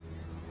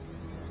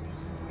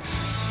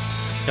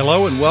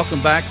Hello and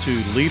welcome back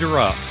to Leader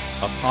Up,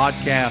 a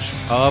podcast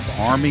of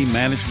Army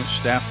Management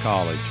Staff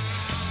College.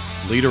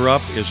 Leader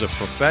Up is a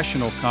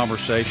professional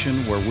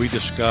conversation where we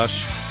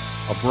discuss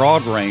a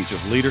broad range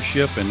of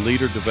leadership and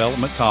leader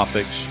development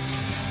topics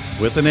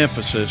with an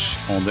emphasis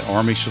on the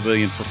Army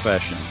civilian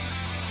profession.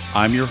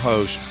 I'm your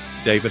host,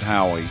 David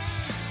Howie.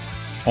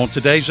 On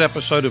today's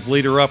episode of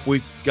Leader Up,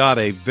 we've got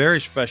a very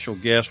special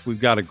guest.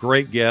 We've got a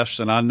great guest,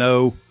 and I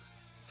know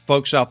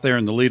folks out there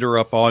in the Leader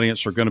Up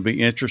audience are going to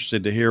be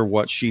interested to hear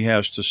what she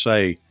has to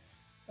say.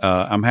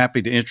 I'm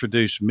happy to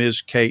introduce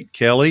Ms. Kate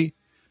Kelly.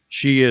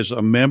 She is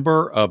a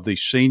member of the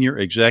Senior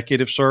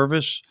Executive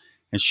Service,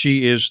 and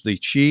she is the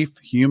Chief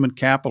Human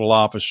Capital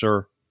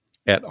Officer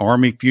at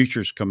Army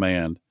Futures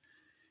Command.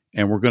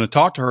 And we're going to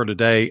talk to her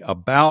today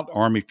about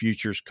Army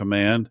Futures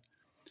Command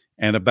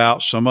and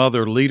about some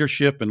other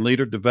leadership and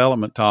leader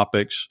development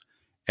topics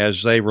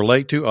as they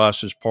relate to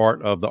us as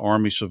part of the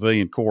Army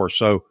Civilian Corps.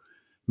 So,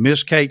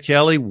 Ms. Kate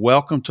Kelly,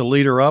 welcome to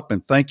Leader Up,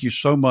 and thank you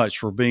so much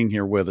for being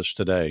here with us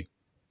today.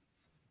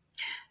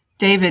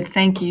 David,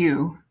 thank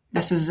you.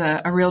 This is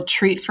a real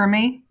treat for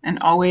me and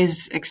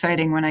always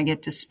exciting when I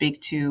get to speak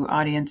to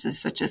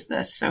audiences such as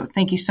this. So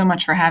thank you so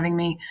much for having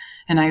me,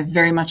 and I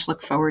very much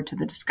look forward to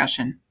the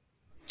discussion.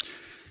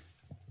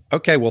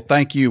 Okay, well,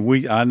 thank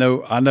you. I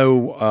know.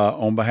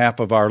 On behalf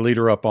of our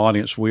Leader Up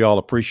audience, we all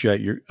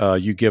appreciate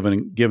you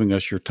giving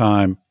us your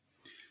time.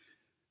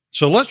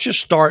 So let's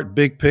just start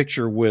big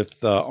picture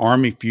with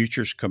Army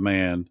Futures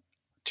Command.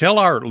 Tell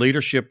our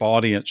leadership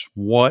audience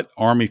what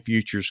Army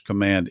Futures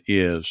Command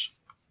is.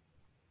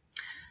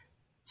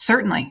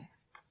 Certainly.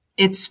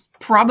 It's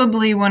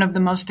probably one of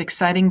the most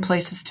exciting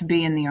places to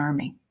be in the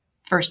Army,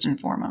 first and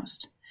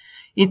foremost.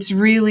 It's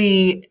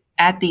really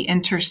at the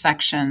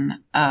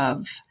intersection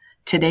of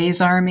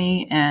today's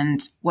Army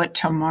and what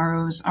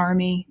tomorrow's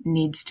Army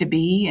needs to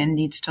be and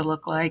needs to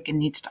look like and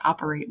needs to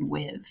operate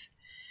with.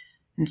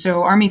 And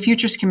so Army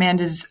Futures Command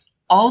is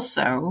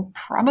also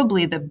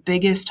probably the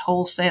biggest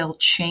wholesale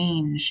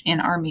change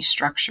in Army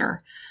structure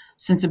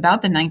since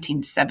about the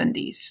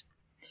 1970s.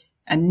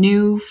 A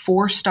new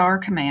 4-star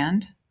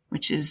command,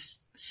 which is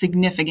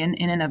significant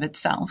in and of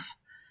itself.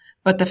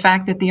 But the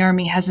fact that the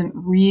Army hasn't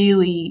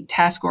really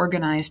task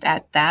organized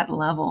at that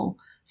level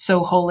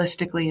so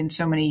holistically in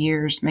so many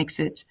years makes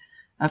it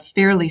a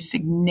fairly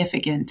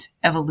significant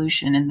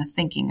evolution in the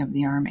thinking of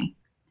the Army.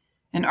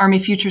 And Army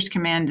Futures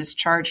Command is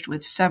charged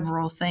with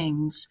several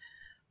things.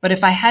 But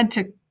if I had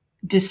to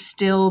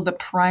distill the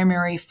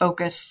primary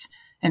focus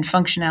and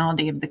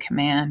functionality of the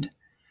command,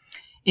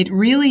 it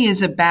really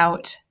is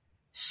about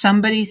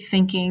somebody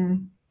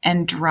thinking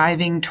and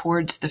driving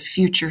towards the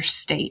future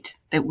state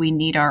that we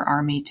need our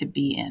Army to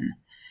be in.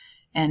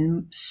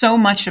 And so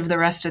much of the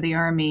rest of the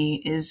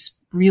Army is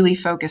really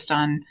focused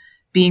on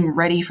being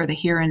ready for the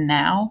here and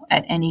now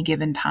at any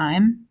given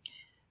time.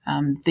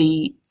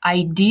 The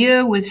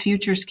idea with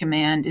Futures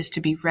Command is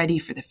to be ready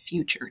for the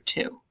future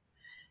too.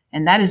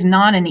 And that is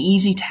not an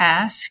easy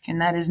task,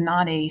 and that is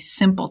not a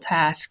simple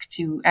task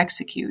to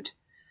execute.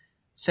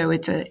 So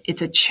it's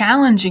a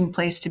challenging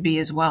place to be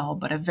as well,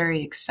 but a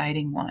very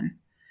exciting one.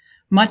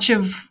 Much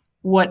of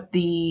what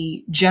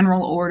the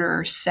general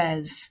order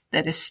says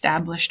that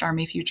established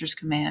Army Futures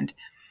Command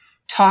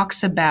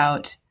talks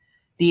about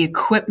the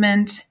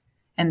equipment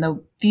and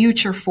the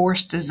future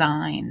force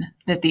design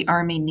that the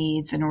Army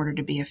needs in order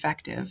to be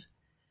effective.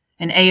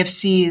 And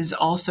AFC is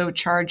also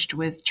charged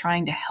with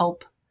trying to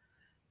help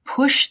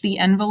push the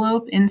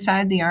envelope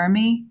inside the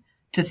Army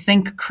to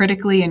think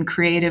critically and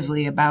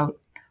creatively about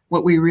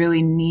what we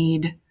really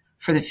need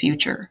for the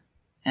future.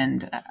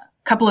 And a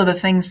couple of the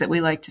things that we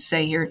like to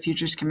say here at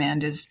Futures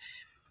Command is,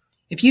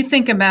 if you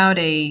think about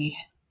a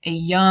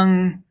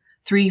young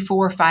 3,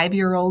 4,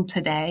 5-year-old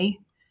today,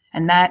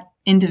 and that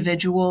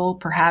individual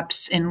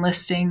perhaps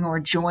enlisting or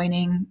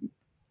joining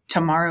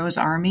tomorrow's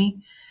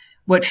Army,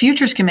 what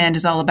Futures Command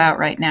is all about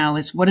right now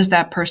is, what does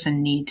that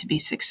person need to be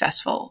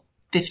successful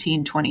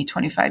 15, 20,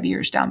 25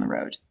 years down the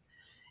road?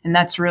 And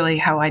that's really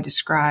how I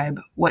describe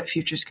what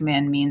Futures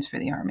Command means for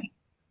the Army.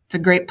 It's a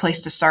great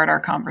place to start our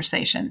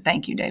conversation.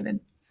 Thank you,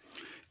 David.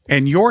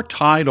 And your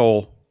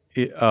title,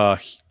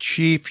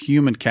 Chief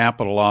Human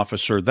Capital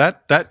Officer,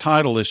 that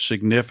title is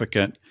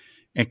significant.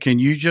 And can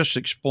you just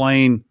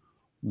explain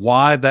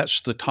why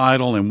that's the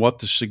title and what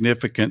the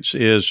significance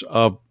is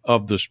of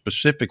the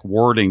specific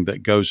wording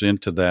that goes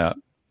into that?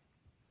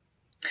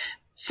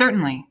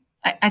 Certainly.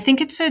 I think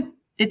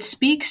it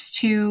speaks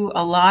to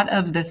a lot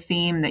of the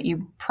theme that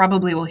you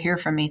probably will hear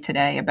from me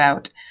today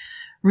about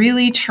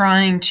really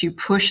trying to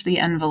push the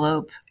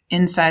envelope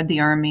inside the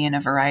Army in a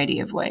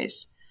variety of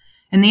ways.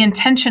 And the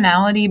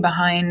intentionality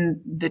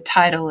behind the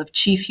title of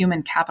Chief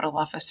Human Capital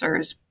Officer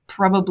is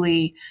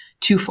probably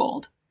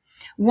twofold.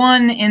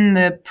 One, in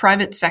the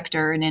private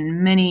sector and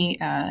in many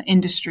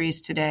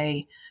industries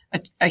today,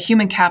 a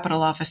human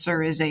capital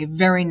officer is a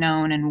very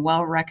known and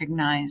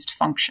well-recognized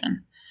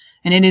function.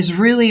 And it is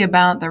really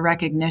about the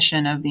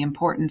recognition of the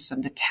importance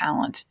of the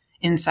talent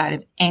inside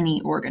of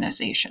any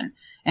organization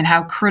and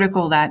how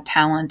critical that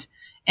talent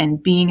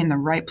and being in the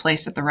right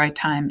place at the right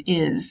time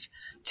is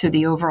to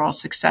the overall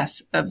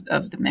success of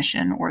the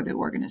mission or the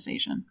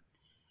organization.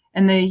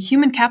 And the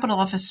human capital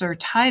officer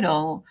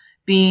title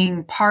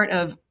being part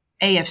of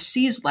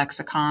AFC's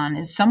lexicon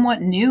is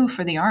somewhat new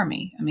for the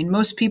Army. I mean,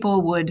 most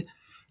people would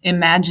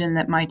imagine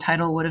that my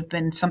title would have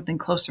been something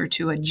closer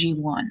to a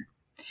G1.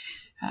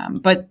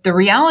 But the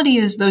reality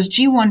is those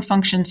G1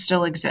 functions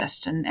still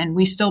exist, and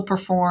we still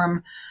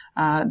perform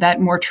that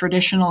more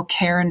traditional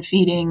care and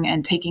feeding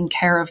and taking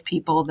care of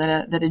people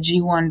that a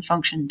G1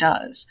 function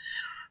does.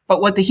 But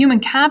what the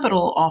human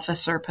capital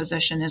officer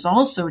position is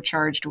also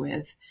charged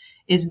with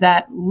is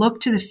that look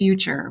to the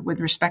future with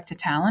respect to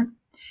talent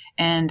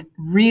and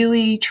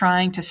really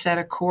trying to set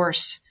a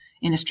course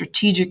in a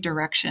strategic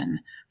direction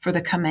for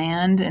the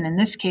command, and in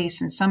this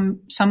case, in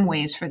some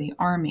ways for the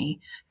Army,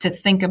 to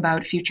think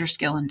about future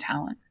skill and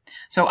talent.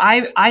 So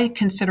I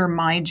consider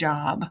my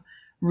job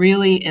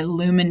really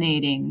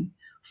illuminating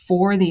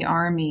for the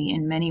Army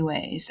in many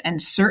ways,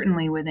 and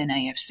certainly within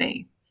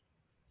AFC.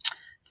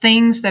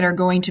 Things that are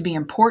going to be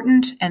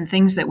important and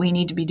things that we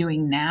need to be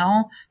doing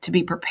now to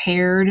be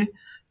prepared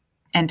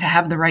and to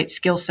have the right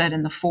skill set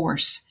in the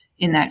force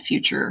in that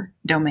future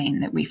domain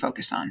that we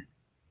focus on.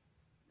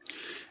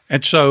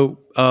 And so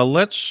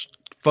let's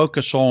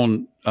focus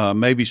on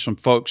maybe some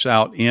folks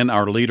out in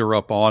our Leader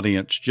Up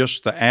audience,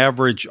 just the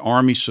average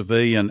Army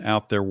civilian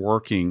out there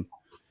working.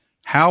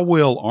 How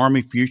will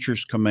Army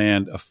Futures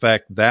Command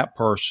affect that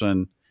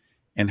person,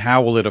 and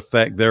how will it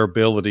affect their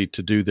ability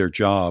to do their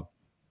job?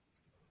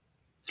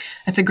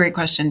 That's a great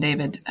question,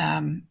 David.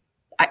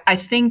 I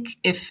think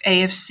if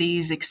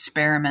AFC's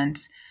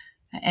experiment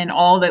and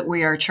all that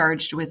we are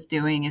charged with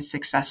doing is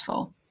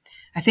successful,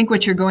 I think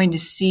what you're going to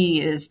see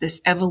is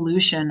this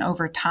evolution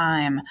over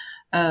time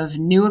of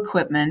new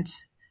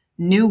equipment,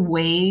 new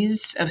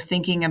ways of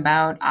thinking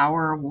about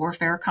our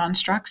warfare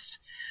constructs,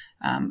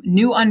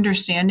 new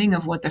understanding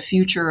of what the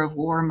future of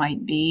war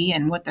might be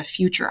and what the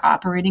future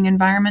operating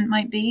environment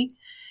might be.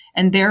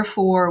 And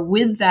therefore,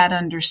 with that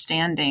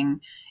understanding,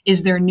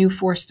 is there new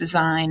force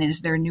design?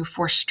 Is there new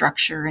force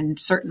structure? And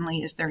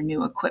certainly, is there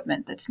new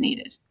equipment that's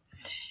needed?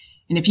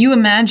 And if you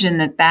imagine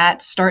that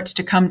that starts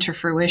to come to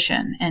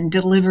fruition and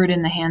delivered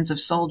in the hands of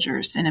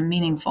soldiers in a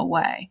meaningful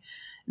way,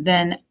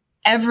 then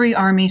every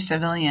Army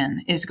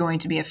civilian is going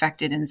to be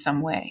affected in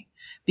some way,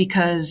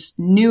 because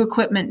new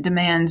equipment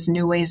demands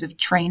new ways of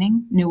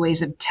training, new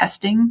ways of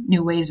testing,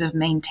 new ways of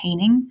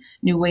maintaining,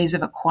 new ways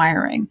of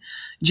acquiring,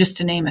 just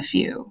to name a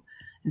few.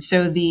 And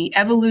so the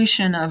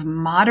evolution of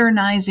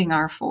modernizing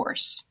our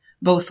force,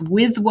 both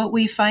with what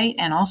we fight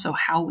and also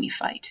how we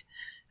fight,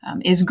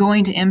 is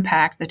going to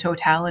impact the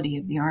totality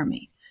of the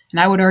Army. And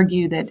I would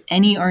argue that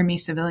any Army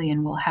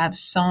civilian will have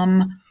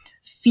some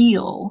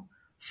feel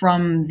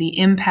from the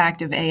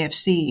impact of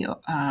AFC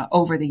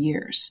over the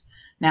years.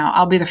 Now,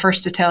 I'll be the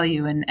first to tell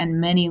you,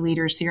 and many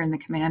leaders here in the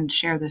command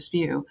share this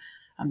view,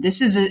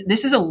 this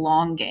is a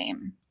long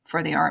game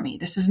for the Army.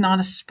 This is not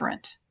a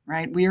sprint,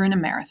 right? We are in a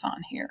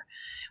marathon here.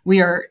 We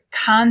are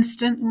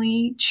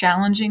constantly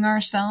challenging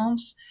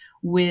ourselves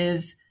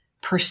with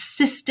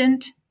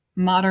persistent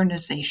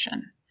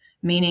modernization,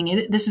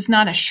 meaning this is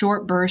not a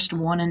short burst,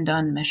 one and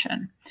done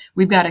mission.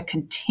 We've got to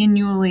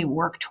continually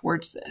work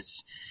towards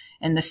this.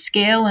 And the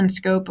scale and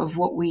scope of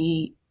what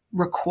we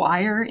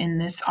require in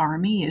this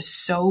Army is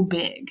so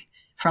big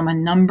from a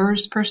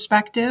numbers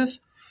perspective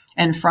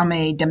and from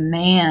a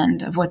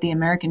demand of what the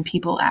American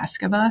people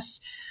ask of us,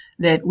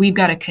 that we've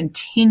got to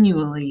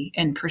continually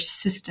and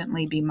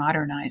persistently be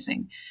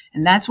modernizing.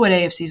 And that's what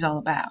AFC is all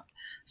about.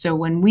 So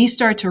when we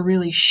start to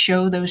really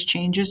show those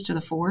changes to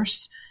the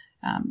force,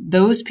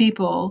 those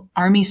people,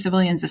 Army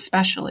civilians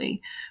especially,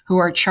 who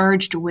are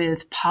charged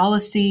with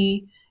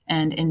policy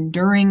and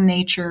enduring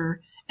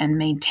nature and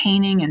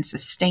maintaining and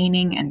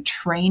sustaining and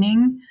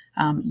training,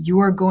 you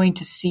are going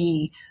to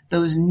see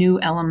those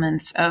new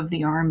elements of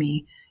the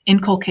Army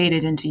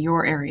inculcated into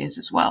your areas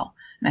as well.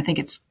 And I think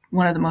it's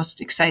one of the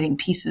most exciting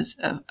pieces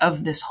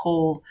of this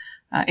whole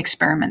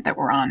experiment that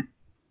we're on.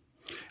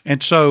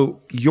 And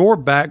so your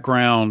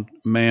background,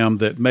 ma'am,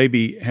 that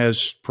maybe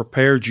has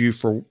prepared you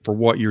for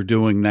what you're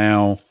doing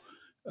now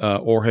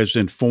or has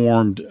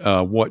informed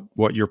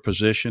what your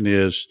position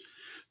is,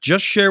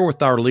 just share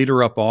with our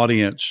Leader Up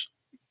audience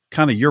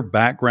kind of your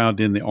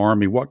background in the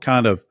Army, what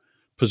kind of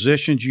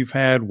positions you've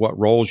had, what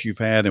roles you've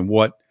had, and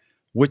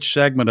which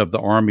segment of the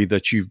Army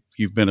that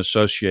you've been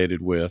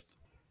associated with.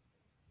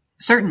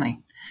 Certainly.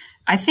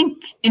 I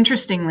think,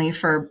 interestingly,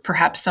 for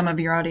perhaps some of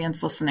your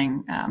audience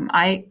listening,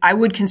 I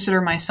would consider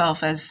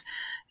myself as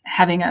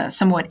having a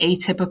somewhat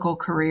atypical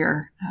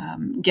career,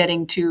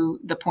 getting to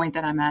the point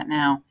that I'm at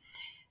now.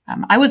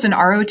 I was an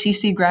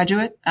ROTC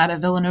graduate out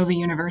of Villanova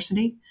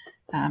University.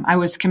 I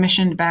was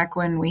commissioned back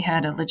when we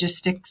had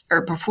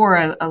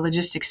before a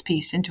logistics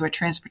piece into a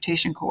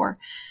transportation corps.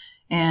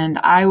 And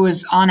I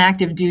was on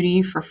active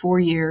duty for 4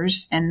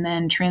 years and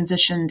then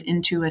transitioned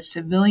into a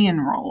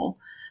civilian role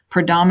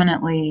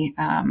predominantly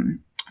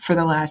for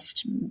the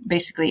last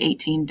basically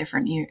 18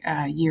 different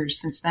years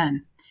since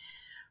then.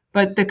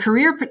 But the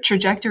career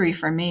trajectory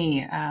for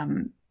me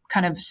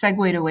kind of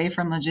segued away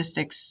from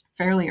logistics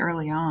fairly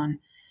early on.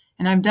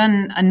 And I've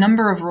done a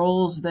number of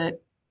roles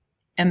that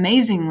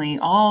amazingly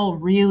all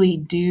really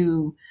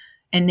do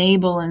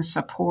enable and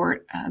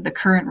support the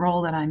current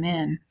role that I'm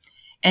in.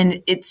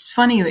 And it's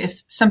funny,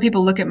 if some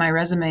people look at my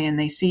resume and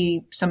they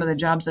see some of the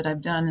jobs that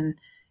I've done, and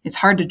it's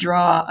hard to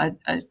draw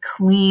a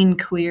clean,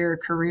 clear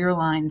career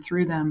line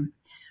through them.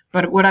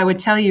 But what I would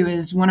tell you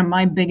is one of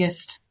my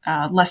biggest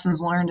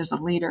lessons learned as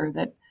a leader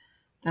that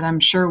I'm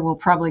sure we'll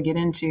probably get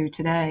into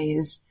today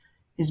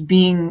is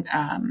being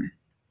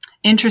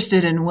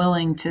interested and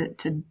willing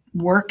to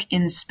work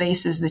in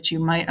spaces that you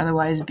might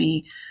otherwise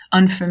be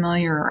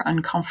unfamiliar or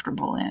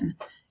uncomfortable in.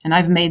 And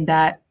I've made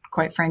that,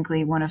 quite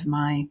frankly, one of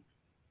my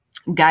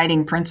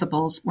guiding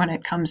principles when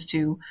it comes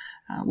to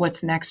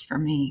what's next for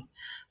me.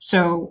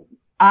 So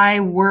I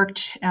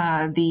worked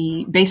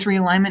the Base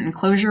Realignment and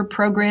Closure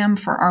Program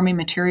for Army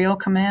Materiel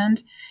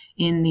Command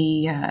in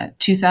the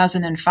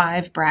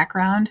 2005 BRAC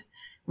round,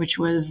 which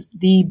was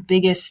the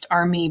biggest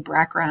Army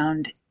BRAC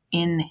round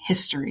in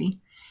history,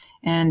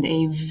 and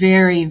a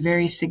very,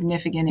 very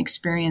significant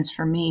experience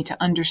for me to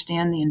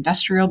understand the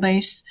industrial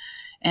base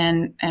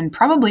and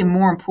probably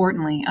more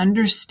importantly,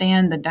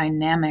 understand the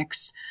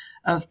dynamics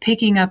of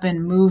picking up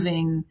and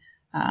moving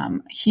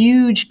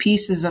huge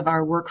pieces of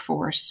our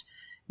workforce,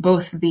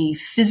 both the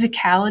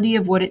physicality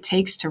of what it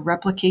takes to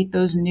replicate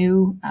those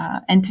new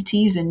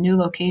entities and new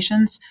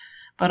locations,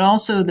 but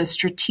also the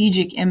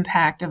strategic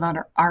impact of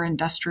our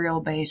industrial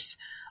base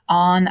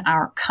on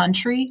our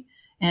country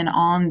and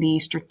on the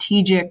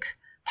strategic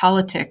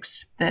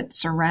politics that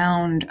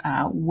surround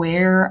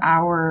where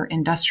our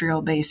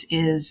industrial base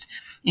is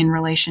in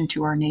relation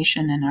to our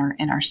nation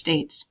and our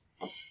states.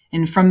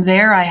 And from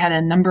there, I had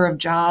a number of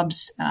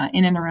jobs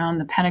in and around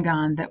the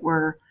Pentagon that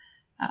were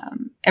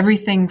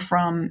everything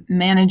from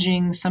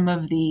managing some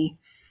of the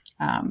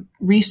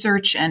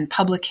research and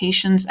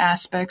publications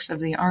aspects of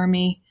the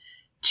Army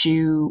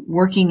to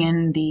working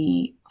in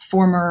the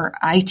former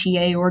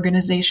ITA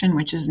organization,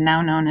 which is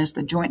now known as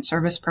the Joint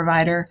Service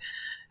Provider,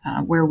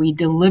 where we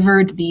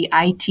delivered the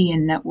IT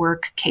and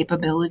network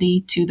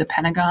capability to the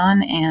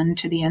Pentagon and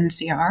to the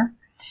NCR.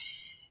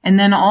 And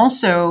then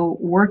also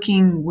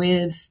working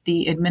with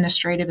the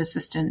administrative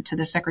assistant to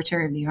the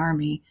Secretary of the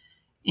Army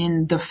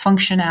in the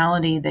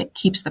functionality that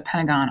keeps the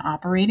Pentagon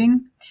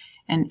operating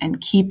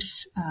and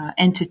keeps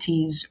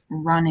entities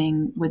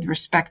running with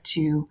respect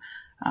to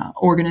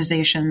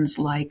organizations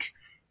like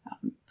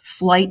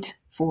flight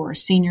for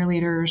senior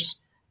leaders,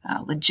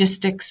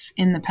 logistics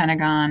in the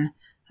Pentagon,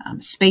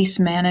 space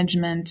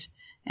management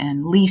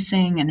and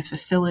leasing and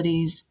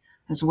facilities,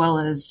 as well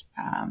as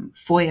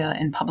FOIA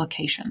and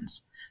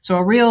publications. So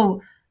a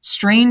real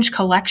strange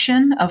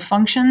collection of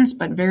functions,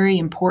 but very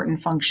important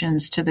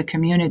functions to the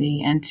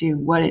community and to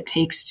what it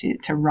takes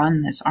to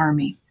run this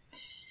Army.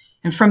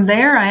 And from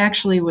there, I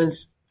actually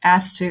was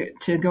asked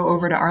to go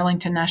over to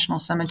Arlington National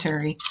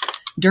Cemetery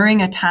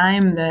during a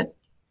time that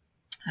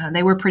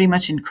they were pretty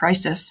much in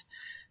crisis.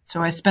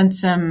 So I spent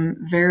some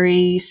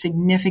very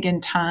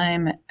significant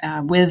time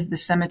with the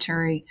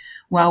cemetery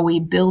while we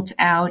built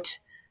out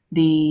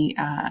the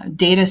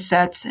data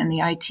sets and the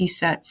IT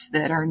sets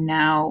that are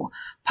now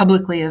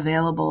publicly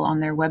available on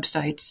their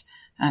websites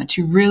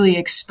to really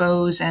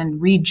expose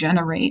and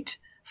regenerate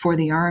for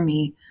the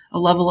Army a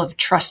level of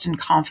trust and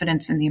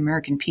confidence in the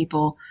American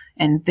people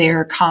and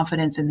their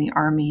confidence in the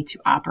Army to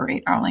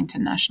operate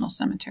Arlington National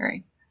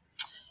Cemetery.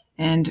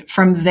 And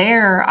from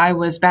there, I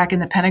was back in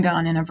the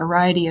Pentagon in a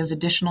variety of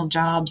additional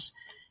jobs,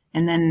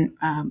 and then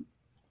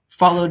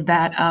followed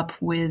that up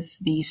with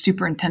the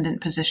superintendent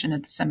position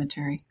at the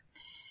cemetery.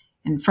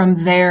 And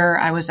from there,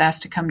 I was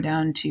asked to come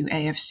down to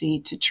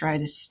AFC to try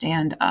to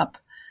stand up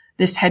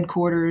this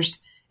headquarters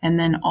and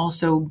then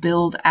also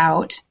build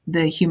out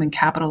the human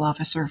capital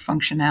officer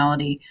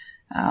functionality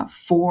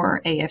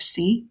for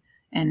AFC.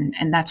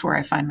 And that's where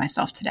I find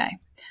myself today.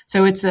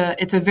 So it's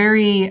a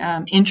very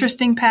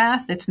interesting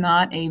path. It's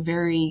not a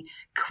very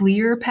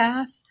clear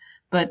path,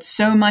 but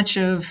so much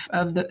of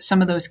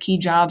some of those key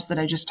jobs that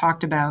I just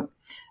talked about,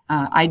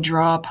 I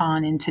draw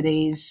upon in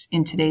today's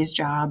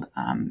job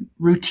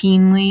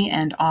routinely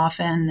and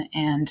often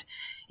and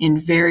in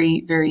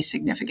very, very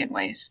significant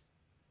ways.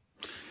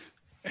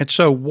 And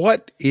so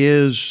what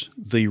is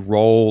the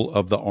role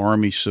of the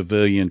Army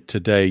civilian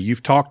today?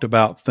 You've talked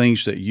about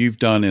things that you've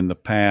done in the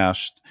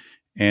past,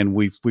 and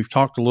we've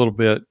talked a little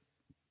bit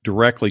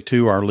directly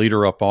to our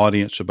Leader Up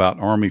audience about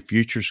Army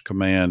Futures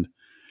Command.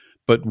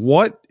 But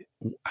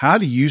how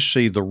do you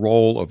see the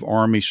role of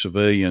Army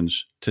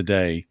civilians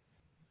today?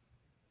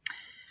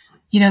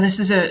 You know, this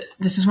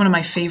is one of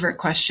my favorite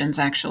questions,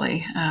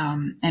 actually,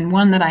 and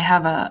one that I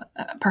have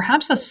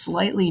perhaps a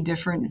slightly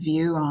different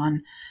view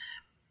on.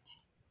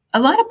 A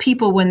lot of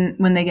people, when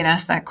they get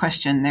asked that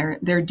question,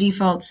 their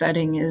default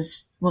setting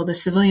is, well, the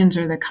civilians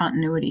are the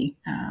continuity,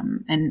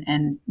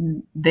 and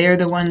they're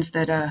the ones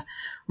that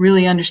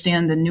really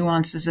understand the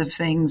nuances of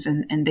things,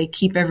 and they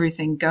keep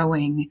everything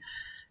going,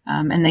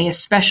 and they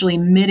especially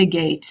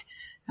mitigate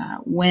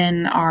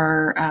when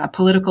our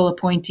political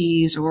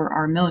appointees or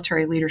our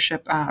military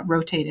leadership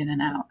rotate in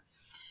and out.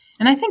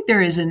 And I think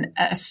there is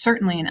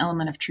certainly an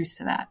element of truth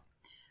to that.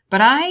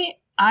 But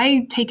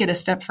I take it a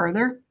step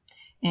further,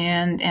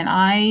 and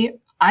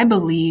I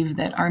believe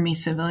that Army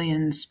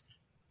civilians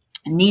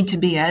need to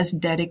be as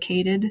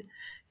dedicated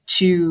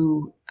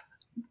to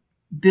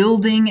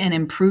building and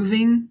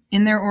improving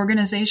in their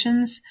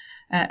organizations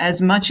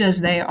as much as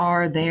they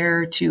are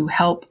there to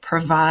help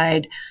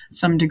provide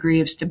some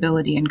degree of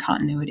stability and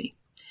continuity.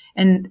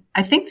 And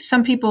I think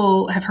some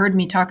people have heard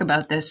me talk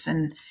about this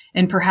and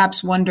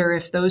perhaps wonder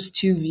if those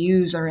two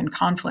views are in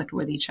conflict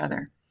with each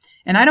other.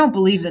 And I don't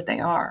believe that they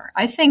are.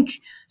 I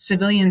think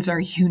civilians are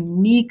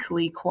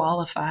uniquely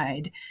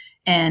qualified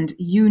and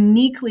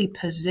uniquely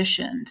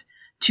positioned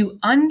to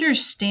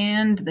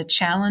understand the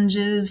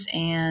challenges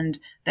and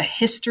the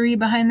history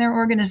behind their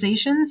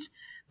organizations,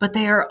 but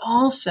they are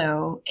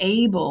also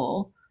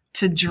able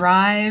to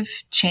drive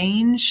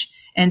change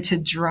and to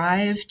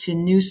drive to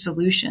new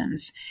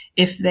solutions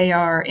if they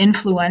are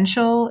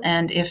influential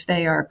and if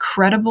they are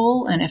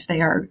credible and if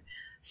they are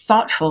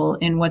thoughtful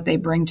in what they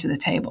bring to the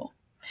table.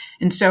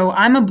 And so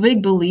I'm a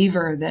big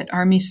believer that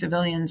Army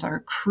civilians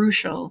are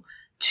crucial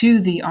to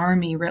the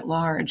Army writ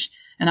large.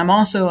 And I'm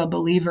also a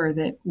believer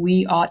that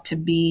we ought to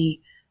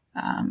be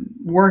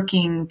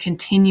working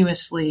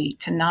continuously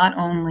to not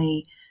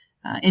only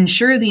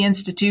ensure the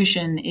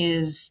institution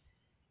is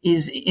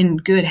in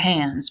good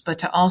hands, but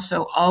to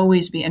also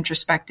always be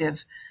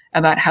introspective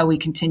about how we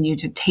continue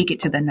to take it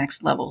to the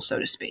next level, so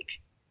to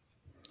speak.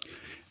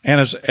 And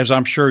as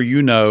I'm sure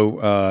you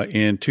know,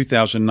 in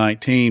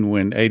 2019,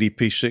 when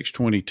ADP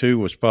 622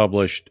 was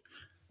published,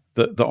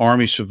 the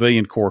Army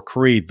Civilian Corps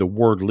Creed, the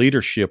word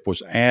leadership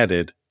was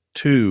added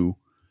to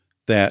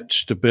that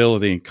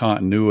stability and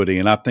continuity.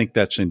 And I think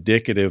that's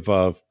indicative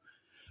of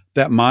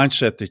that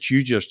mindset that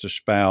you just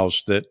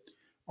espoused, that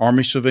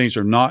Army civilians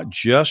are not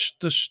just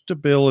the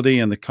stability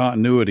and the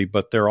continuity,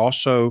 but they're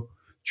also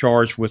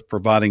charged with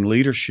providing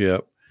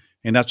leadership.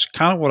 And that's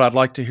kind of what I'd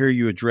like to hear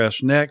you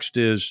address next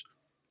is,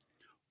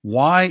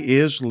 why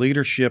is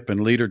leadership and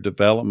leader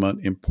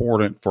development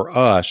important for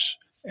us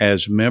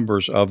as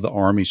members of the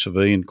Army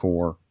Civilian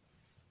Corps?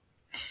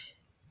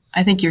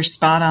 I think you're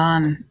spot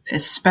on,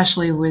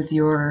 especially with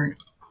your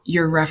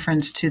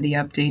reference to the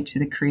update to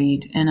the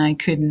Creed. And I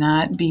could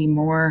not be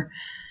more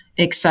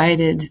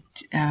excited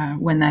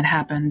when that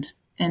happened,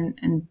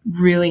 and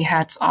really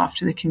hats off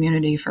to the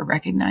community for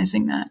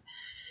recognizing that.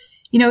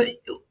 You know,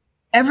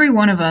 every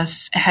one of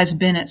us has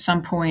been at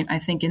some point, I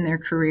think, in their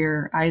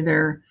career,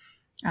 either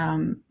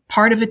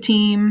part of a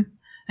team,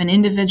 an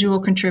individual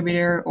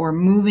contributor, or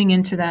moving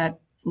into that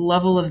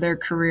level of their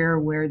career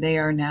where they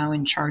are now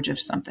in charge of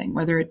something,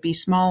 whether it be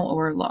small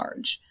or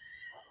large.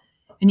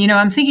 And, you know,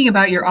 I'm thinking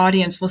about your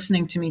audience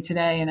listening to me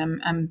today,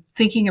 and I'm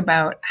thinking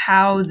about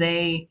how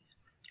they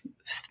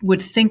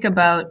would think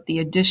about the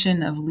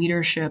addition of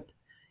leadership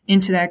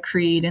into that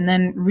creed, and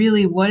then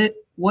really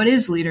what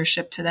is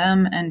leadership to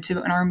them and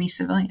to an Army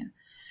civilian.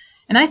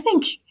 And I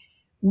think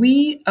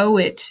we owe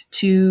it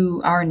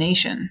to our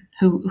nation,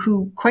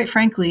 who quite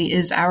frankly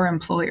is our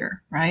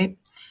employer, right?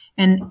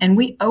 And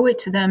we owe it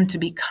to them to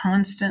be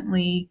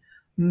constantly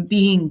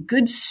being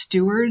good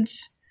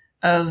stewards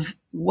of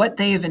what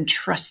they have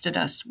entrusted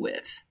us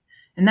with.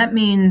 And that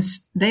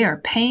means they are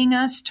paying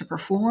us to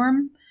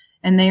perform,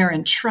 and they are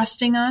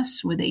entrusting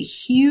us with a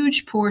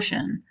huge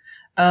portion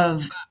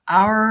of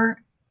our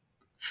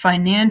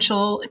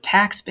financial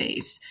tax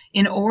base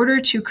in order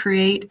to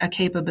create a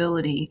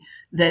capability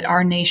that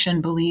our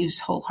nation believes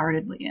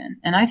wholeheartedly in.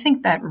 And I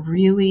think that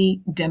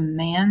really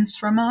demands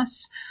from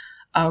us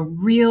a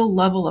real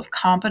level of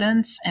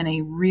competence and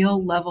a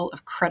real level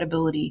of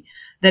credibility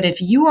that if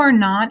you are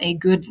not a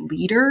good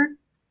leader,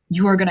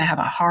 you are going to have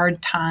a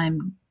hard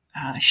time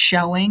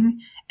showing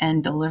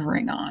and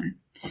delivering on,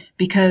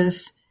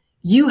 because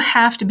you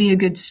have to be a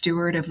good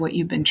steward of what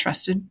you've been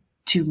trusted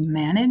to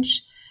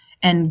manage.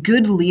 And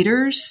good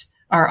leaders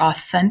are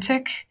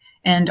authentic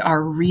and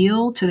are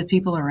real to the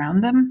people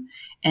around them.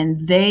 And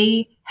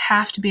they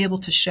have to be able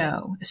to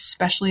show,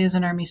 especially as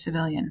an Army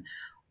civilian,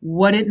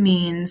 what it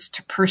means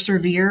to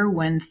persevere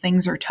when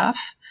things are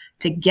tough,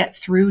 to get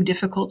through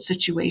difficult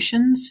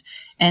situations,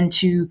 and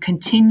to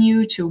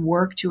continue to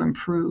work to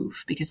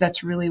improve, because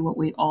that's really what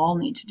we all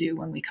need to do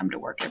when we come to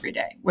work every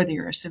day, whether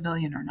you're a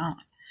civilian or not.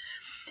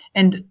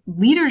 And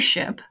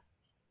leadership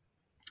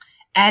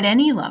at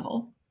any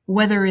level,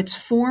 whether it's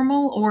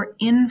formal or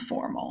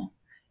informal,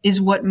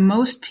 is what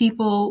most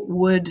people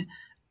would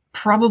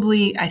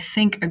probably, I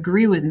think,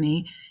 agree with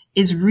me,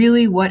 is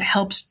really what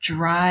helps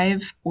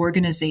drive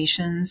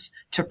organizations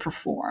to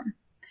perform.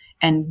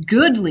 And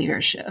good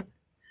leadership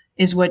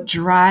is what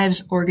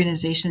drives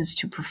organizations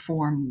to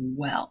perform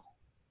well,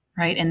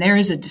 right? And there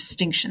is a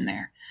distinction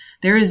there.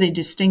 There is a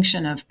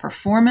distinction of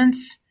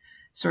performance,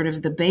 sort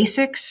of the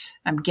basics.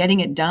 I'm getting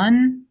it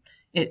done.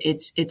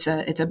 It's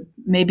a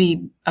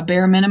maybe a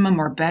bare minimum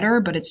or better,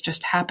 but it's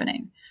just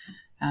happening.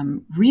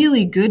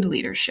 Really good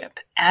leadership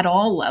at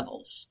all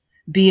levels,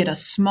 be it a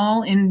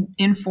small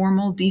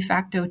informal de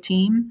facto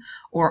team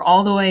or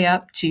all the way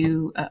up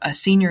to a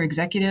senior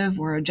executive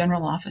or a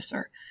general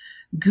officer.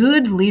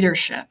 Good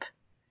leadership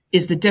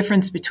is the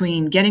difference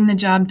between getting the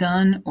job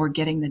done or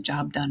getting the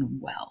job done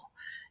well.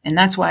 And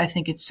that's why I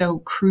think it's so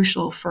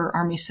crucial for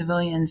Army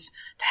civilians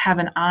to have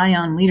an eye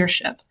on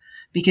leadership,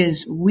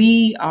 because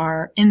we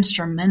are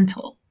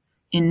instrumental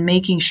in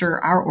making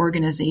sure our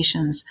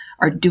organizations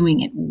are doing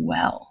it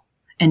well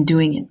and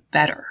doing it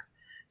better,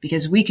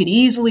 because we could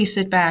easily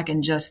sit back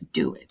and just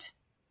do it,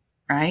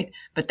 right?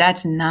 But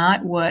that's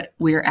not what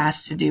we're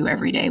asked to do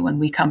every day when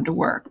we come to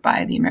work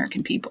by the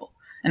American people.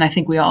 And I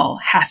think we all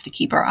have to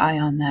keep our eye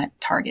on that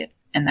target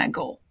and that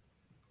goal.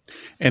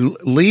 And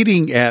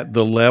leading at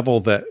the level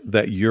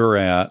that you're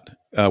at,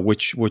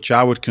 which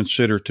I would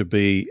consider to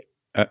be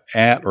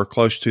at or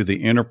close to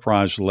the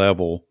enterprise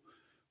level,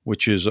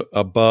 which is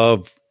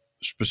above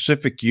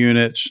specific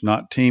units,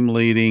 not team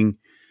leading,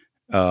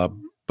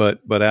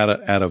 but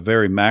at a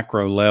very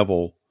macro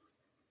level,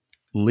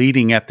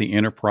 leading at the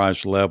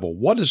enterprise level.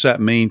 What does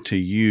that mean to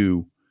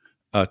you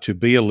to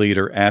be a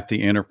leader at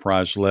the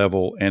enterprise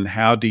level, and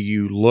how do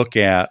you look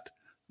at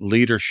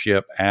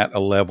leadership at a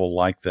level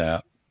like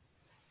that?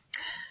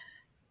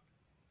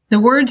 The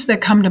words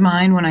that come to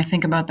mind when I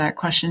think about that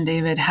question,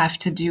 David, have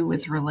to do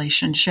with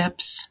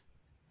relationships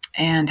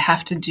and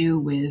have to do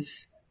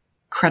with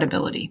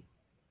credibility.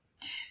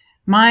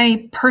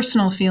 My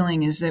personal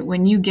feeling is that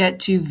when you get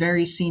to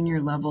very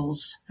senior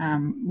levels,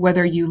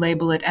 whether you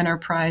label it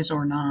enterprise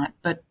or not,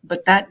 but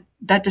that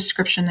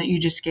description that you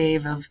just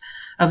gave of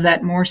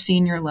that more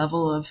senior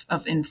level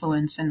of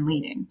influence and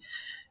leading,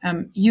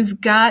 you've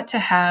got to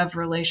have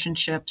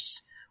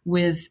relationships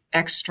with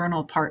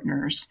external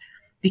partners,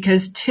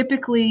 because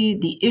typically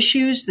the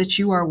issues that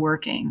you are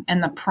working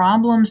and the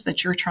problems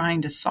that you're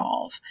trying to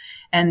solve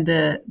and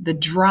the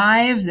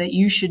drive that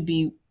you should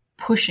be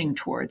pushing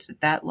towards at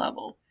that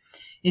level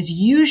is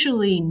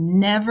usually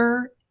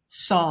never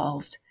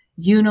solved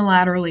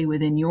unilaterally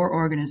within your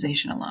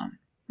organization alone,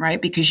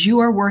 right? Because you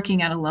are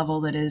working at a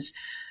level that is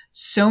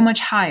so much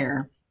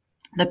higher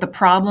that the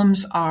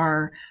problems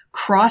are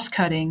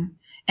cross-cutting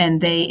and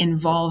they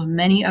involve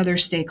many other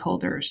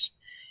stakeholders.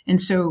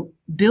 And so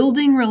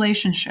building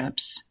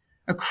relationships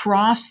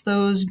across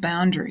those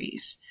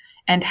boundaries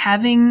and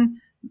having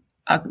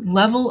a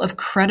level of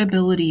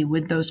credibility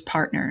with those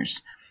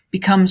partners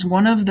becomes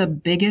one of the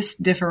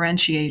biggest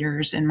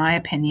differentiators, in my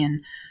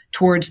opinion,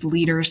 towards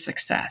leader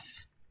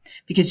success.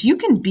 Because you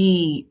can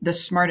be the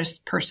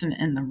smartest person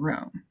in the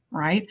room,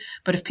 right?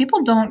 But if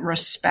people don't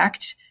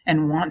respect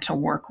and want to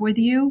work with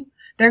you,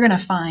 they're going to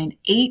find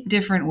 8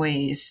 different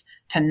ways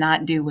to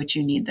not do what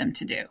you need them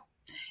to do.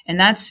 And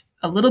that's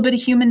a little bit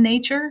of human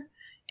nature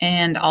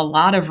and a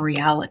lot of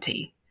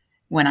reality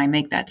when I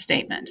make that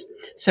statement.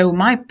 So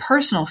my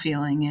personal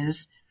feeling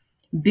is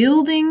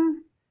building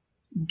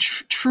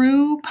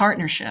true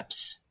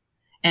partnerships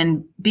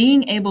and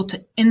being able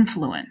to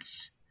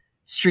influence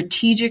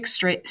strategic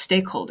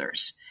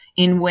stakeholders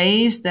in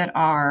ways that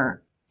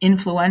are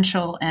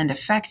influential and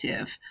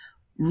effective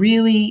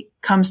really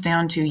comes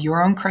down to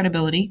your own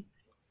credibility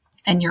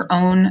and your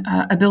own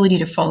ability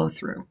to follow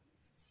through.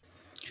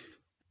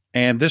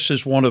 And this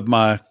is one of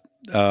my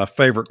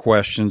favorite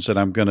questions that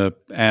I'm going to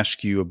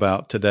ask you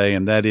about today,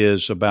 and that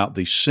is about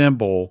the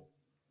symbol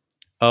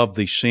of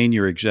the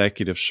Senior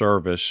Executive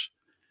Service.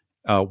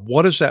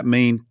 What does that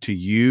mean to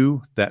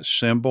you, that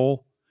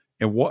symbol?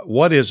 And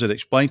what is it?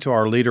 Explain to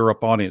our Leader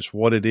Up audience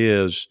what it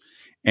is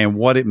and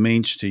what it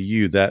means to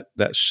you, that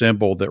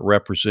symbol that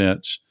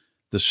represents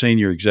the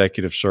Senior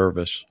Executive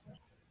Service.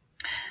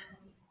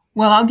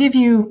 Well, I'll give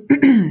you,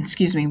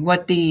 excuse me,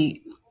 what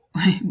the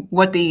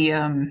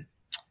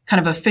kind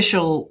of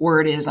official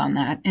word is on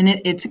that. And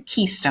it's a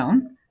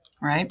keystone,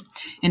 right?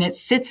 And it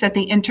sits at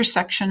the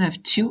intersection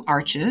of 2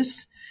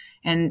 arches.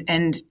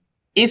 And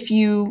if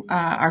you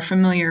are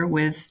familiar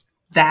with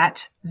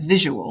that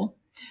visual,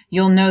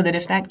 you'll know that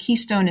if that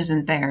keystone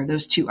isn't there,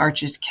 those 2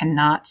 arches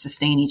cannot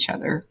sustain each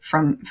other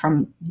from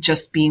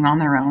just being on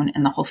their own,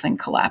 and the whole thing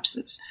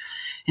collapses.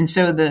 And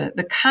so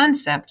the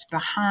concept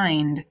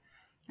behind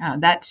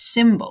that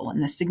symbol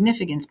and the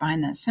significance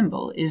behind that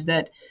symbol is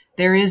that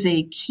there is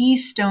a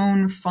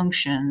keystone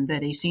function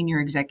that a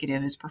senior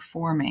executive is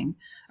performing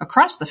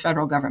across the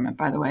federal government,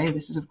 by the way.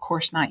 This is, of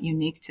course, not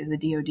unique to the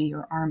DoD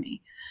or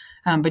Army.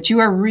 But you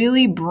are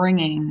really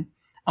bringing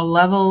a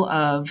level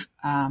of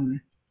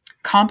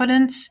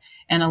competence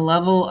and a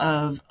level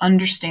of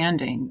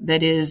understanding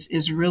that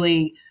is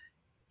really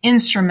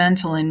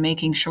instrumental in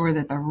making sure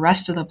that the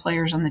rest of the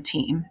players on the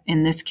team,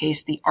 in this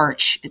case, the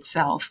arch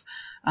itself,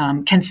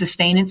 can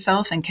sustain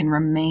itself and can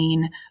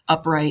remain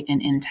upright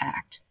and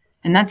intact.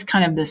 And that's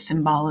kind of the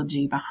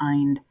symbology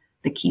behind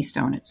the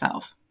keystone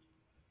itself.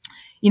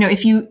 You know,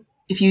 if you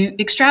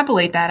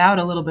extrapolate that out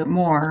a little bit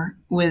more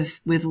with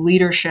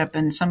leadership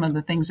and some of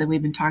the things that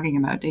we've been talking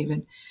about,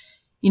 David,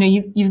 you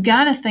know, you've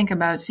got to think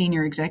about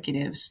senior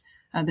executives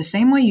the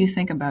same way you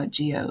think about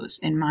GOs,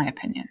 in my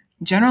opinion.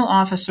 General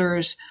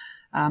officers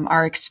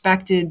are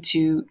expected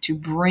to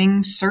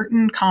bring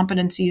certain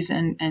competencies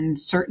and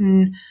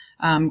certain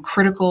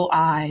critical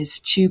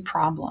eyes to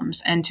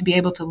problems and to be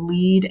able to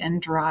lead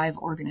and drive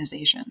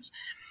organizations.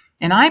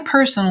 And I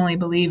personally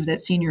believe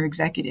that senior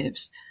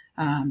executives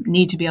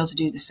need to be able to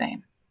do the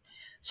same.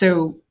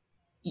 So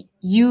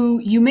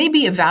you may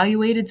be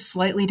evaluated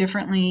slightly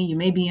differently. You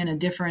may be in a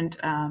different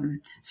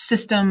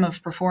system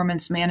of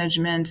performance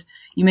management.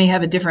 You may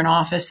have a different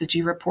office that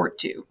you report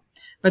to.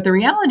 But the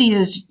reality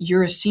is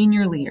you're a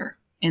senior leader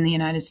in the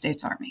United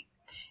States Army.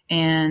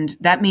 And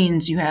that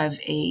means you have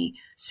a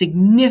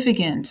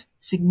significant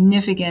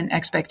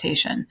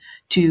expectation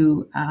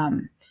to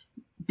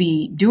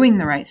be doing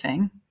the right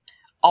thing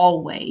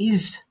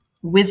always,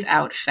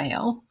 without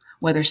fail,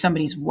 whether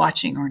somebody's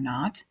watching or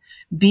not,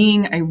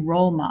 being a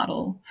role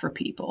model for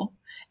people,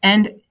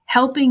 and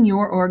helping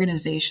your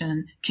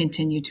organization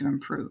continue to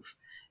improve.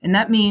 And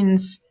that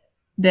means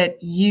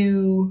that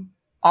you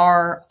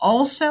are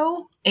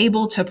also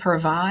able to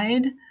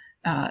provide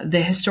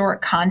the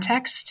historic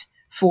context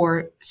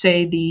for,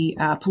 say, the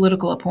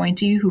political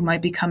appointee who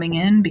might be coming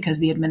in because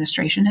the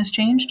administration has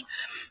changed,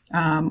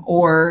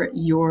 or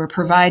you're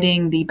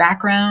providing the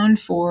background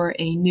for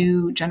a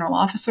new general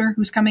officer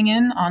who's coming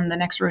in on the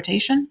next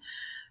rotation.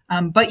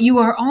 But you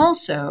are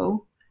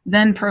also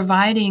then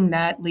providing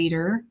that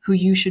leader who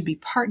you should be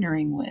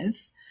partnering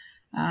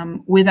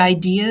with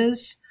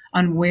ideas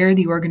on where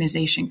the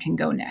organization can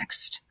go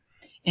next.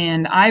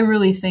 And I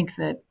really think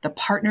that the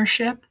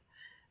partnership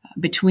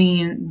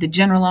between the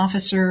general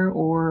officer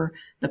or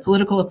the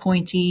political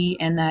appointee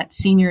and that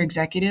senior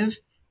executive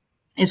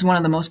is one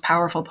of the most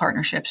powerful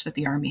partnerships that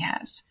the Army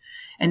has.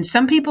 And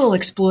some people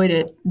exploit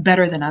it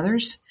better than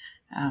others.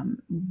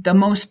 The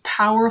most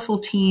powerful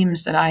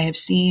teams that I have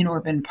seen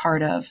or been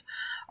part of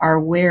are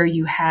where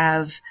you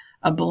have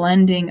a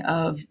blending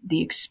of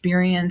the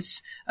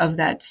experience of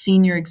that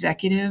senior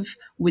executive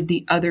with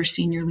the other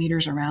senior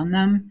leaders around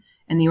them,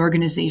 and the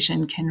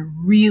organization can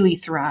really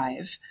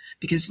thrive.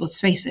 Because let's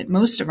face it,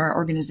 most of our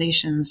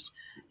organizations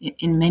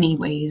in many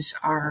ways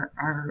are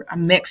a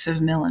mix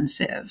of mill and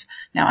civ.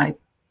 Now, I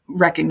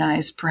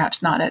recognize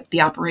perhaps not at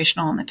the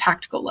operational and the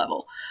tactical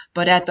level,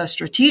 but at the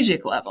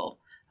strategic level,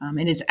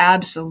 it is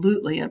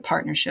absolutely a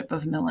partnership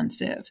of mill and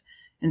civ.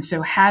 And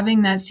so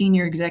having that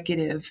senior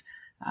executive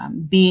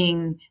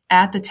being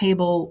at the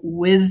table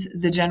with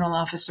the general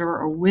officer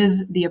or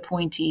with the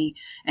appointee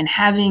and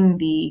having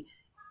the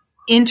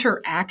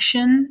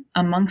interaction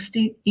amongst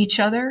each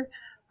other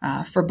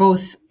for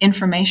both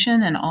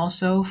information and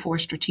also for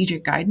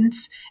strategic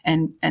guidance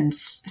and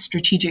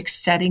strategic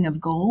setting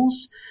of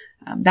goals,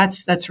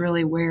 that's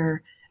really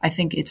where I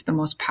think it's the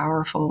most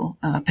powerful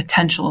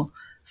potential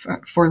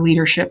for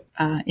leadership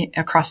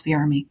across the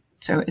Army.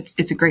 So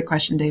it's a great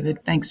question,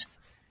 David. Thanks.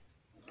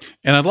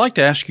 And I'd like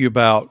to ask you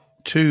about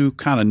two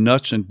kind of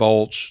nuts and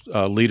bolts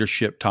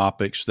leadership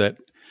topics that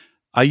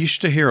I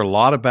used to hear a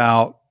lot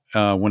about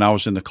when I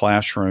was in the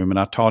classroom, and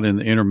I taught in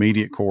the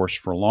intermediate course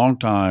for a long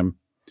time.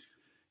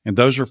 And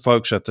those are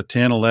folks at the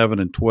 10, 11,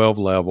 and 12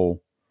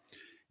 level.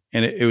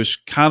 And it was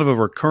kind of a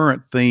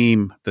recurrent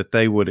theme that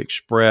they would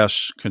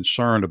express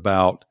concern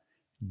about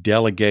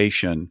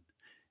delegation.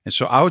 And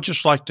so I would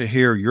just like to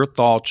hear your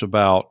thoughts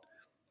about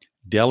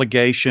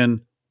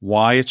delegation,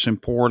 why it's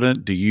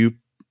important. Do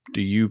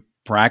you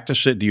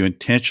practice it? Do you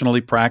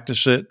intentionally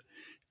practice it?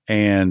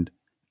 And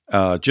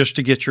just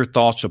to get your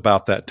thoughts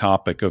about that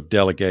topic of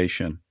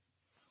delegation.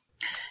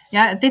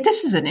 Yeah,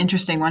 this is an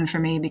interesting one for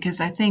me because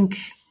I think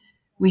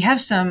we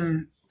have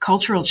some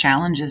cultural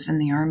challenges in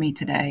the Army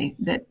today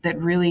that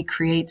really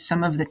create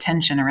some of the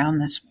tension around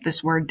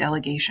this word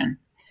delegation.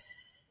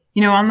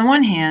 You know, on the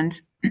one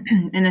hand,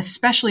 and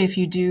especially if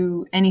you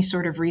do any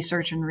sort of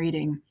research and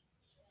reading,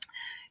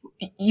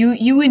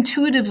 you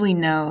intuitively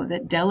know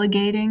that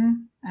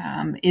delegating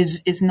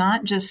is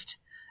not just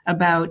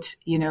about,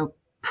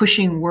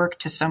 pushing work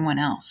to someone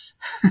else.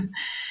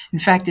 In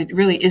fact, it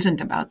really isn't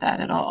about that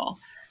at all.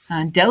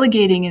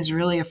 Delegating is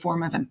really a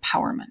form of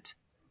empowerment.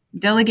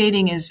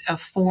 Delegating is a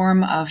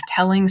form of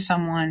telling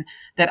someone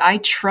that I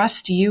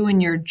trust you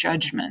and your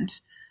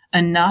judgment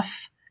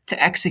enough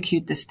to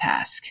execute this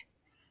task.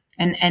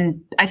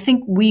 And I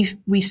think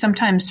we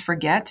sometimes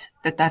forget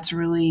that that's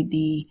really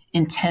the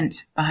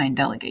intent behind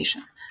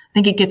delegation. I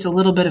think it gets a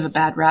little bit of a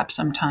bad rap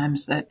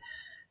sometimes that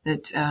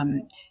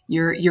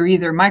you're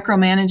either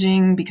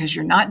micromanaging because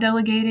you're not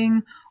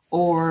delegating,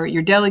 or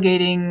you're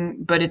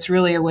delegating, but it's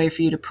really a way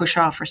for you to push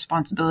off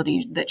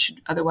responsibility that should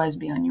otherwise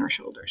be on your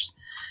shoulders.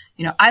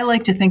 I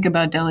like to think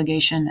about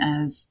delegation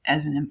as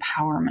an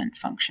empowerment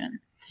function.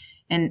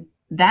 And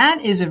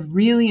that is a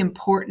really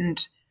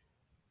important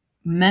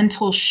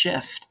mental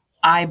shift,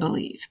 I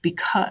believe,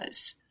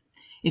 because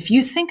if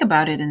you think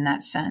about it in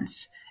that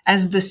sense,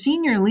 as the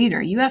senior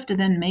leader, you have to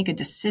then make a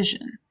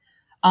decision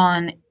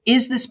on,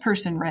 is this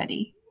person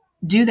ready?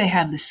 Do they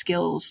have the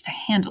skills to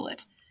handle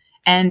it?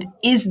 And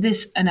is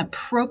this an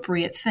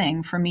appropriate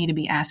thing for me to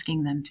be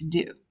asking them to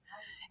do?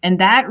 And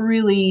that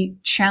really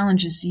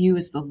challenges you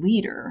as the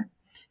leader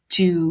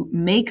to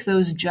make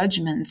those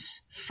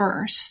judgments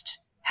first,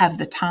 have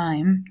the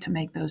time to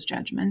make those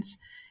judgments,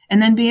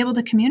 and then be able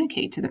to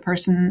communicate to the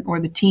person or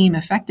the team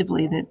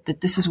effectively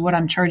that this is what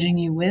I'm charging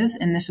you with,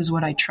 and this is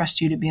what I trust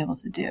you to be able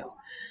to do.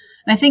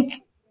 And I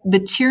think the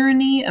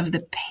tyranny of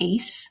the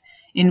pace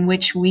in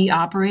which we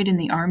operate in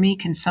the Army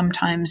can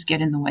sometimes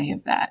get in the way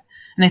of that.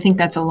 And I think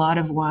that's a lot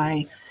of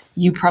why,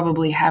 you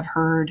probably have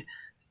heard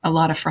a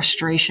lot of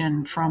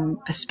frustration from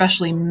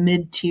especially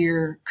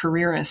mid-tier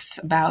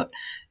careerists about,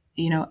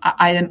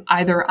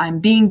 I'm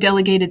being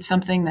delegated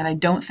something that I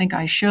don't think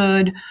I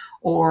should,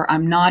 or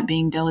I'm not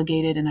being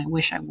delegated and I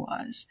wish I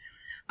was.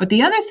 But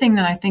the other thing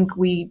that I think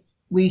we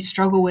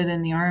struggle with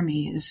in the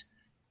Army is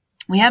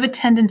we have a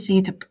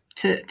tendency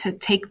to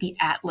take the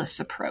Atlas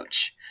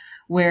approach,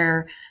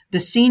 where the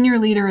senior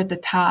leader at the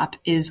top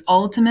is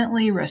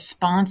ultimately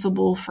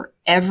responsible for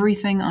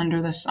everything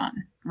under the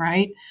sun,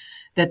 right?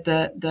 That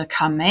the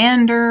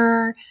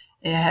commander,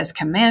 it has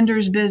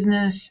commander's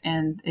business,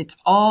 and it's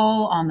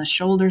all on the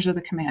shoulders of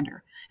the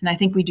commander. And I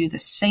think we do the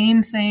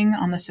same thing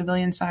on the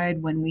civilian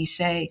side when we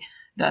say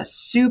the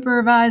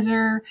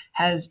supervisor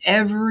has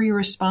every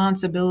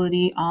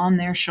responsibility on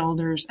their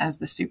shoulders as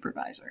the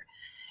supervisor.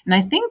 And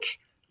I think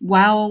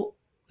while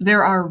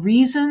there are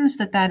reasons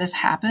that has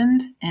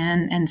happened,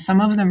 and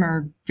some of them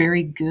are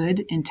very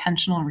good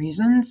intentional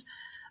reasons,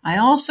 I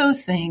also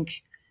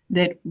think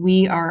that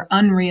we are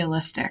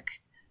unrealistic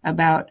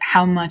about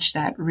how much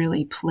that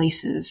really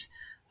places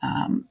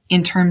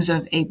in terms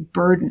of a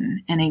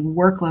burden and a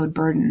workload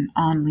burden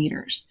on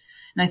leaders.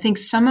 And I think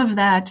some of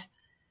that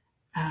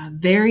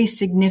very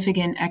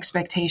significant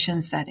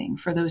expectation setting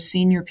for those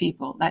senior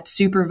people, that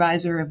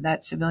supervisor of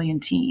that civilian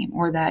team,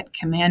 or that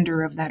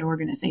commander of that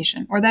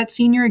organization, or that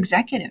senior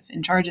executive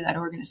in charge of that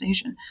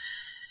organization,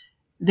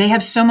 they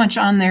have so much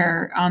on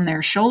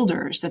their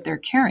shoulders that they're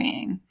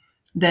carrying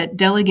that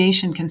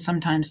delegation can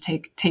sometimes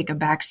take a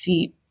back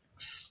seat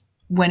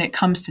when it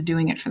comes to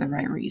doing it for the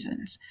right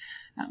reasons.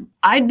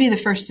 I'd be the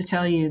first to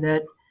tell you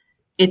that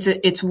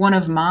it's one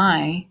of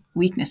my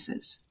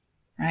weaknesses.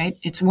 Right?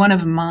 It's one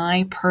of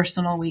my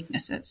personal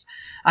weaknesses.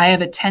 I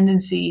have a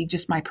tendency,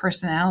 just my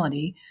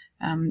personality,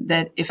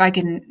 that if I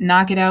can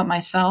knock it out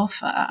myself,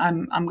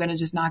 I'm going to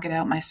just knock it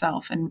out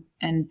myself.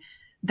 And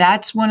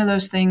that's one of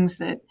those things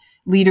that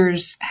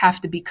leaders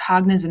have to be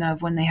cognizant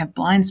of when they have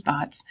blind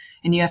spots,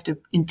 and you have to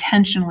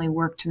intentionally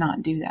work to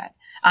not do that.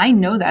 I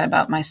know that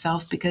about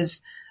myself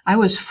because I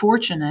was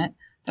fortunate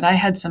that I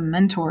had some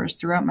mentors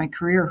throughout my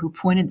career who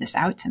pointed this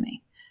out to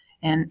me.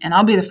 And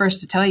I'll be the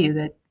first to tell you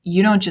that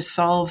you don't just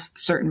solve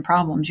certain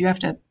problems. You have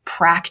to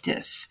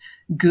practice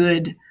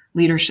good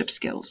leadership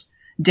skills.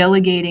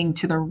 Delegating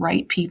to the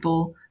right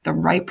people, the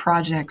right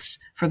projects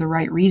for the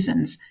right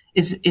reasons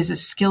is a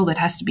skill that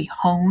has to be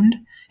honed,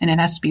 and it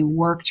has to be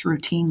worked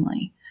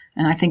routinely.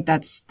 And I think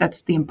that's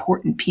the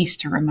important piece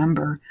to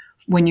remember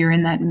when you're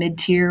in that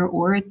mid-tier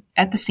or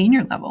at the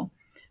senior level.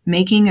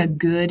 Making a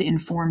good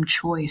informed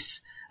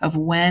choice of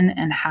when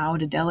and how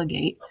to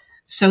delegate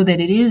so that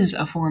it is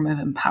a form of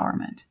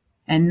empowerment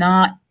and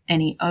not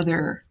any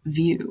other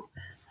view.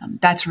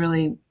 That's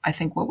really, I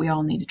think, what we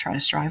all need to try to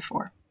strive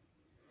for.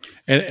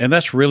 And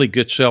that's really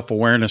good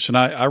self-awareness. And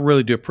I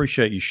really do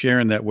appreciate you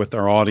sharing that with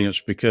our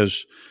audience,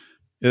 because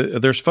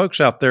there's folks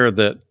out there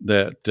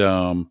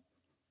that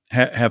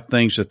have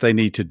things that they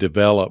need to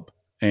develop.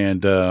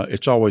 And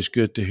it's always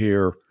good to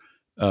hear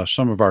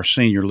some of our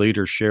senior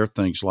leaders share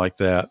things like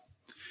that.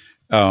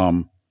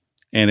 And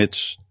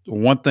it's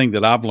one thing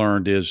that I've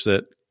learned is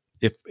that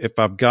if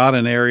I've got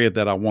an area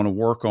that I want to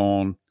work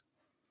on,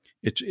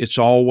 it's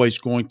always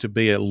going to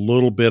be a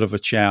little bit of a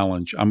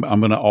challenge. I'm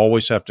going to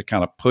always have to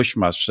kind of push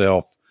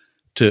myself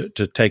to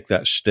take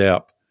that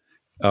step,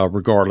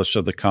 regardless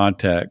of the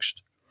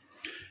context.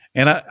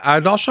 And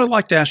I'd also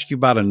like to ask you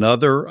about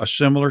a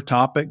similar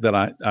topic that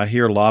I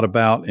hear a lot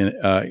about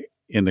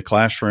in the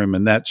classroom,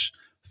 and that's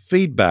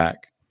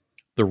feedback.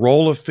 The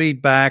role of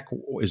feedback.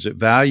 Is it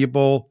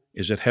valuable?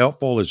 Is it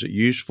helpful? Is it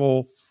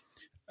useful?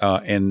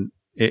 And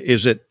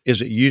is it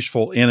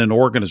useful in an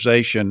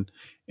organization,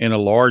 in a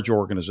large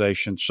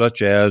organization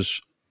such as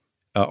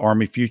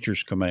Army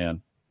Futures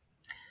Command?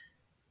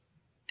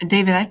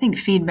 David, I think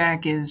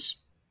feedback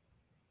is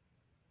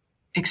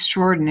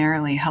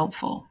extraordinarily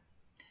helpful.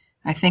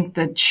 I think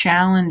the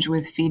challenge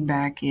with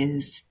feedback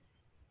is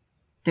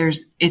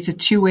it's a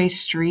two-way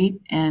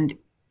street, and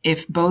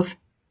if both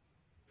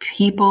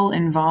people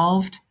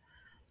involved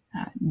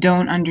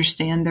don't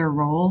understand their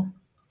role,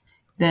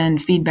 then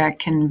feedback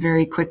can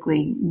very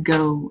quickly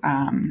go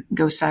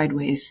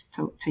sideways,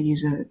 to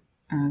use a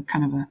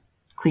kind of a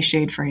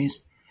cliched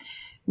phrase.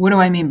 What do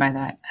I mean by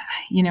that?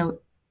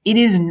 It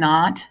is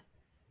not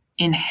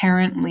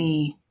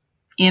inherently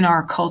in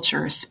our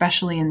culture,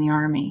 especially in the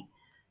Army,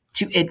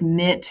 to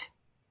admit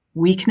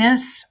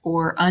weakness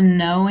or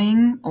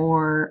unknowing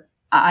or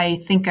I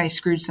think I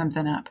screwed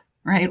something up,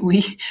 right?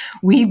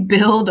 We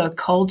build a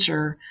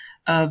culture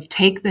of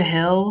take the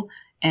hill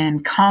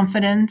and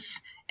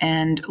confidence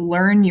and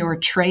learn your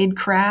trade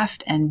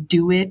craft and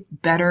do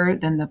it better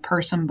than the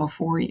person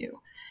before you.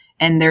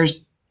 And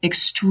there's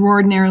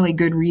extraordinarily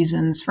good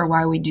reasons for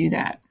why we do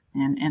that.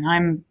 And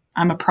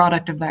I'm a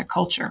product of that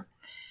culture.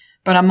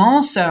 But I'm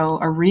also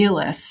a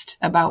realist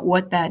about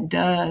what that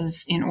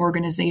does in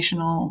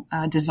organizational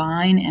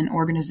design and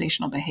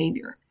organizational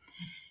behavior.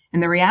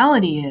 And the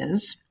reality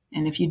is,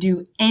 and if you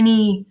do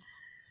any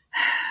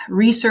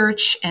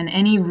research and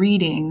any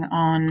reading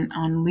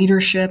on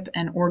leadership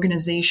and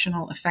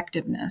organizational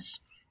effectiveness,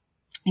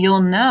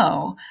 you'll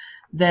know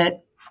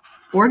that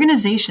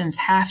organizations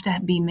have to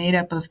be made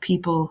up of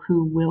people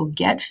who will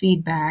get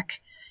feedback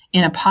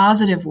in a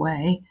positive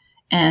way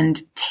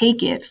and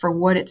take it for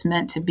what it's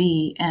meant to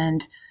be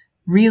and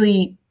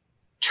really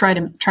try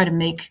to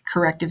make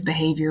corrective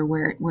behavior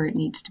where it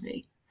needs to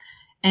be.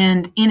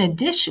 And in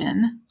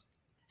addition,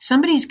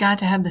 somebody's got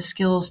to have the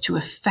skills to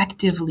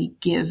effectively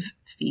give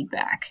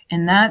feedback.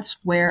 And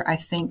that's where I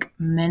think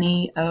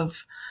many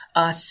of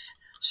us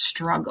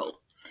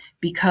struggle,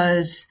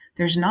 because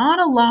there's not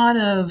a lot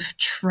of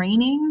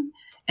training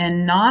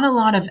and not a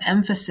lot of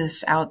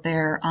emphasis out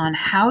there on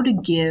how to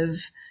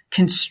give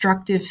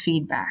constructive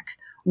feedback,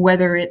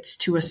 whether it's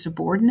to a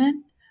subordinate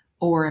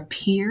or a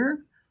peer,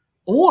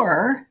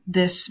 or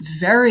this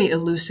very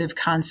elusive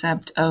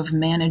concept of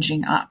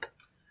managing up,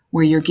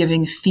 where you're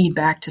giving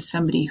feedback to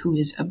somebody who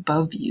is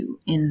above you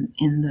in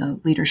the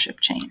leadership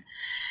chain.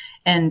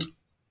 And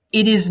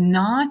it is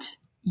not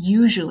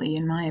usually,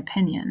 in my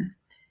opinion,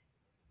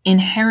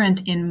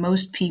 inherent in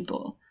most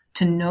people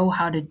to know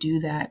how to do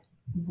that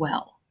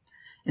well.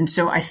 And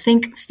so I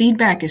think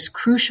feedback is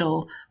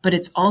crucial, but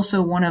it's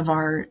also one of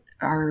our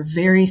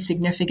very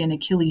significant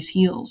Achilles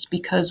heels,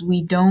 because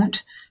we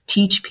don't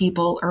teach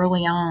people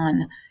early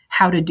on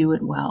how to do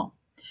it well.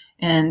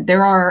 And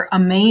there are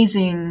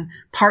amazing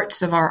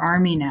parts of our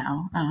Army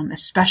now,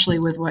 especially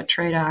with what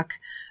TRADOC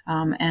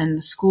and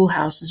the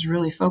schoolhouse is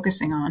really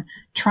focusing on,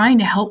 trying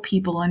to help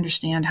people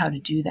understand how to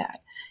do that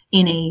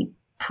in a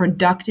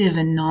productive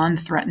and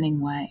non-threatening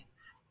way.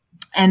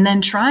 And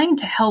then trying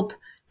to help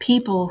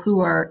people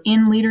who are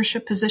in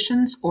leadership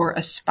positions or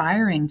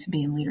aspiring to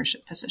be in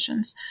leadership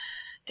positions,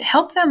 to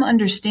help them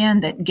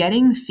understand that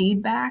getting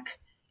feedback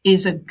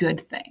is a good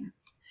thing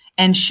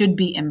and should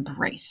be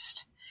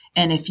embraced.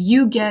 And if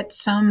you get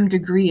some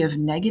degree of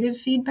negative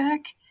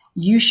feedback,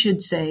 you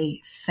should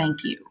say,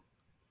 thank you.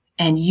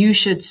 And you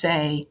should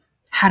say,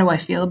 how do I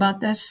feel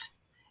about this?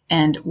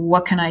 And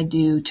what can I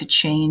do to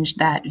change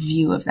that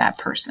view of that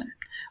person?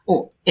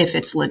 Or if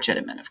it's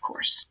legitimate, of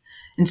course.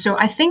 And so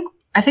I think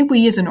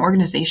we as an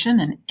organization,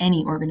 and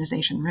any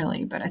organization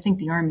really, but I think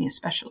the Army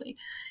especially,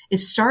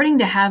 is starting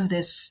to have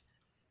this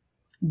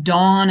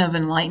dawn of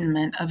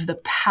enlightenment of the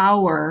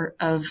power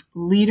of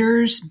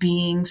leaders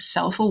being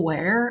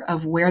self-aware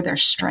of where their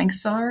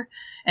strengths are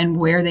and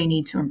where they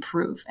need to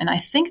improve. And I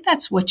think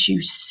that's what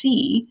you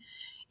see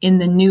in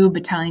the new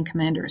battalion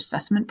commander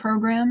assessment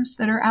programs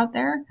that are out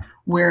there,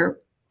 where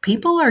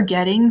people are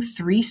getting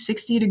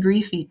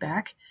 360-degree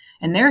feedback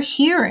and they're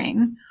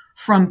hearing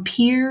from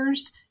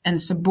peers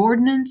and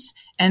subordinates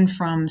and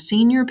from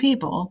senior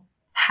people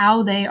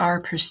how they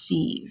are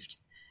perceived.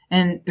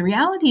 And the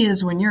reality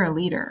is, when you're a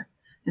leader,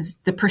 is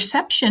the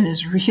perception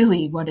is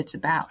really what it's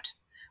about.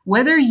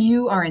 Whether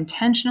you are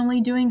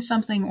intentionally doing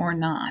something or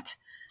not,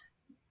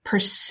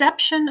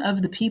 perception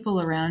of the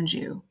people around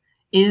you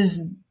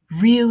is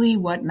really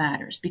what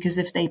matters. Because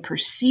if they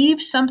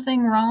perceive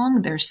something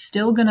wrong, they're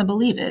still going to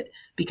believe it,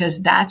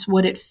 because that's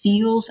what it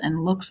feels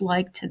and looks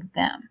like to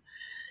them.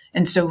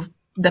 And so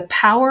the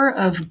power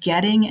of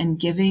getting and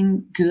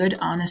giving good,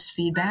 honest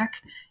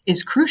feedback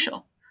is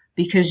crucial,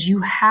 because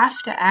you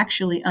have to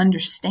actually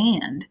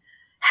understand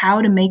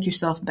how to make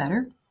yourself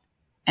better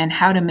and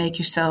how to make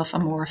yourself a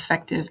more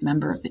effective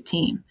member of the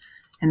team.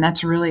 And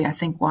that's really, I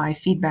think, why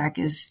feedback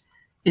is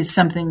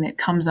something that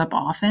comes up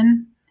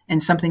often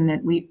and something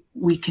that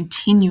we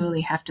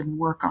continually have to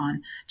work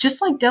on,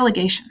 just like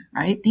delegation,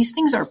 right? These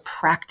things are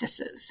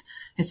practices.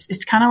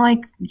 It's kind of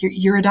like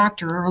you're a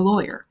doctor or a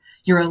lawyer.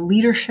 You're a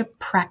leadership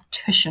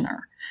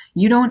practitioner.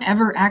 You don't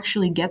ever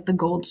actually get the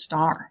gold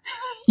star.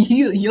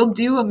 You'll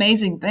do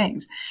amazing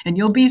things and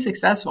you'll be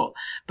successful.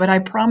 But I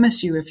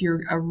promise you, if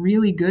you're a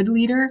really good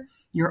leader,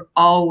 you're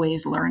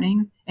always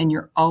learning and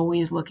you're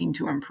always looking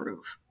to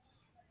improve.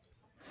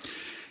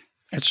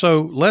 And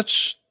so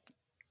let's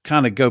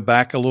kind of go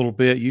back a little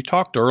bit. You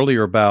talked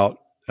earlier about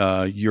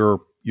your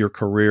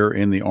career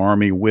in the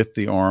Army, with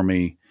the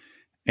Army,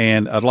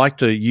 and I'd like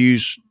to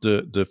use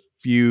the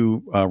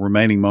few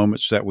remaining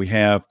moments that we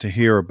have to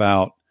hear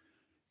about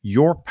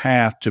your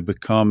path to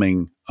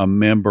becoming a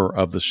member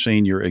of the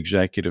Senior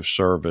Executive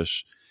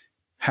Service,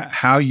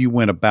 how you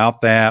went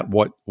about that,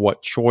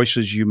 what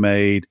choices you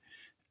made,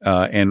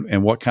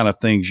 and what kind of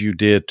things you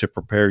did to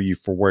prepare you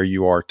for where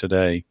you are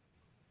today.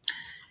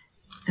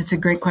 That's a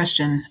great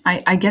question.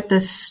 I get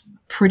this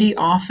pretty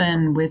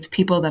often with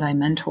people that I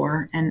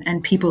mentor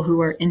and people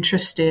who are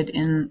interested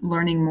in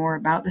learning more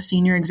about the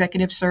Senior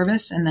Executive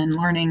Service and then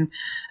learning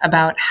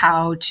about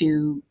how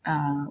to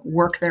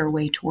work their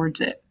way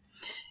towards it.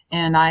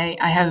 And I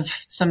have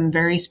some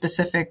very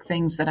specific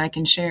things that I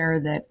can share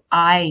that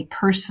I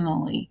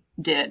personally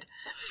did.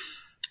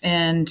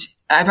 And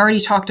I've already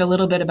talked a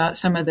little bit about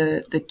some of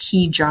the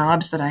key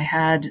jobs that I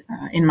had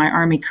in my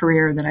Army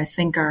career that I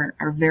think are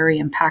very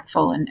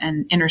impactful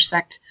and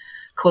intersect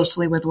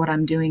closely with what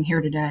I'm doing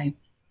here today.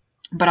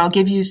 But I'll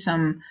give you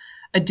some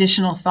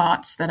additional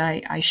thoughts that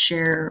I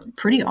share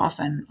pretty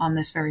often on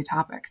this very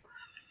topic.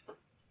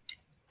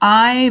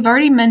 I've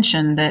already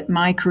mentioned that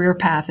my career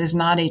path is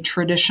not a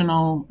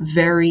traditional,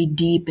 very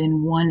deep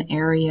in one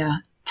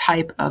area type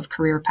type of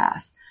career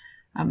path.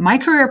 My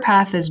career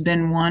path has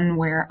been one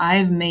where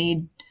I've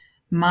made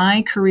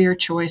my career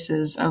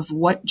choices of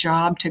what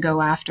job to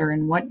go after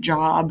and what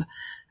job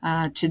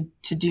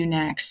to do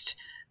next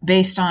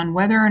based on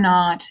whether or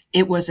not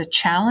it was a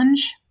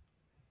challenge.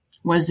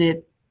 Was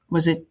it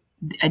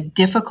a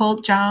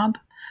difficult job?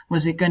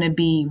 Was it going to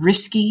be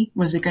risky?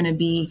 Was it going to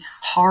be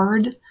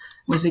hard?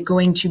 Was it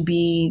going to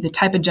be the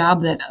type of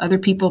job that other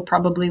people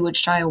probably would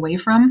shy away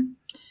from?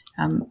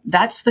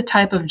 That's the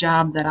type of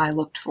job that I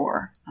looked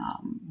for,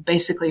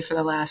 basically for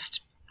the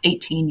last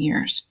 18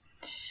 years,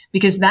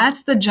 because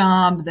that's the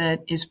job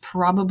that is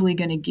probably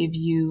going to give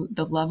you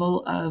the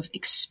level of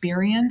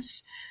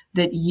experience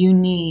that you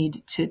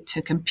need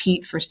to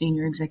compete for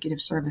senior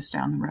executive service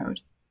down the road.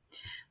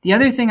 The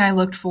other thing I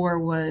looked for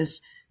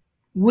was,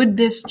 would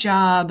this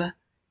job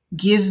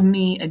give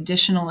me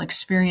additional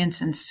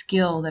experience and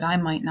skill that I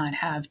might not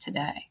have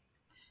today?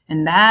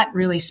 And that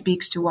really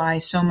speaks to why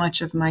so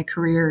much of my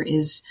career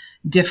is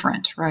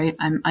different, right?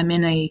 I'm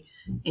in a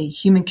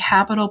human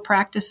capital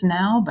practice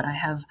now, but I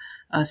have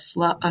a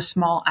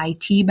small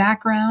IT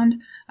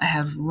background. I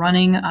have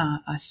running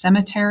a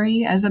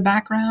cemetery as a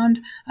background.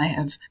 I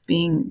have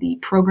being the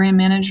program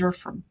manager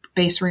for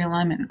base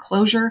realignment and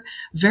closure.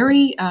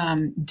 Very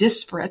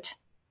disparate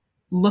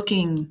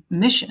looking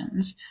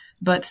missions,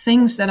 but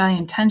things that I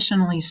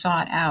intentionally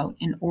sought out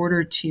in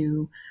order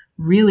to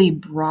really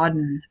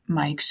broaden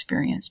my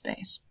experience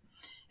base.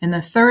 And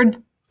the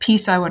third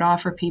piece I would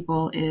offer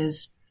people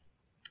is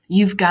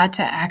you've got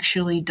to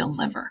actually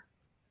deliver.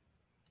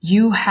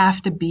 You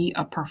have to be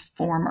a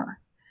performer,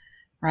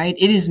 right?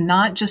 It is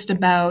not just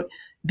about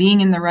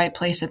being in the right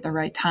place at the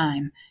right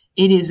time.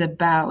 It is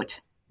about,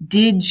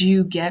 did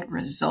you get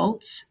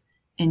results,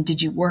 and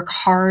did you work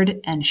hard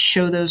and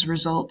show those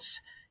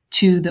results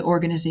to the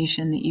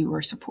organization that you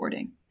were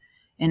supporting?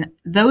 And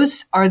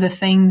those are the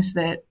things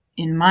that,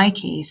 in my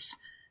case,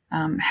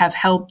 have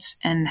helped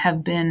and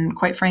have been,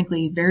 quite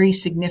frankly, very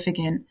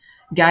significant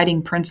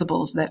guiding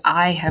principles that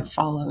I have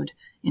followed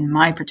in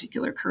my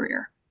particular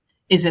career.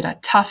 Is it a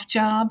tough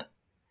job?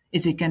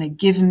 Is it going to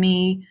give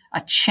me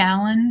a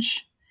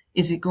challenge?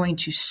 Is it going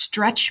to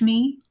stretch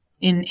me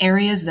in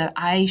areas that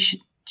I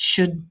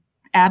should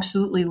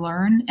absolutely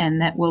learn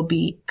and that will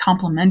be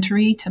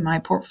complementary to my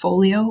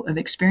portfolio of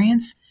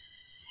experience?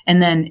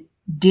 And then,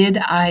 did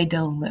I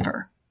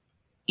deliver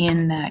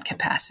in that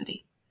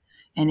capacity?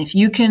 And if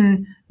you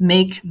can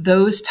make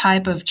those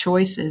type of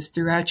choices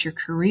throughout your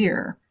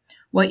career,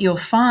 what you'll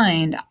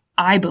find,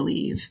 I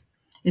believe,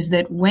 is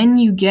that when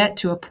you get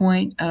to a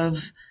point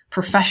of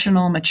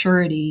professional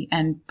maturity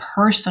and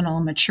personal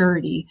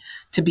maturity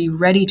to be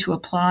ready to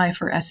apply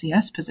for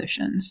SES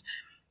positions,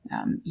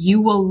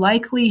 you will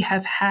likely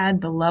have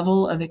had the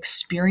level of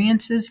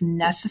experiences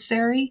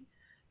necessary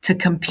to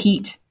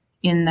compete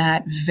in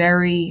that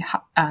very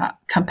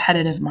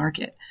competitive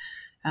market.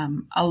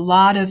 A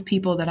lot of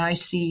people that I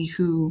see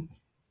who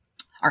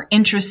are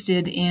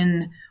interested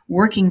in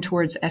working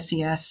towards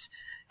SES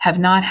have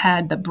not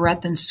had the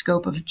breadth and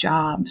scope of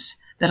jobs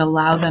that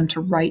allow them to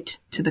write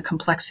to the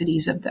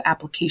complexities of the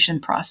application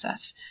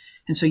process.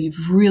 And so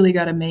you've really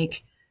got to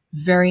make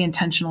very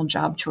intentional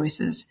job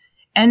choices.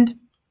 And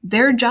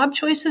there are job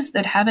choices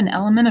that have an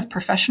element of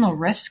professional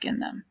risk in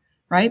them,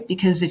 right?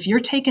 Because if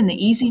you're taking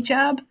the easy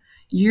job,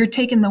 you're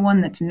taking the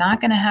one that's not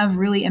going to have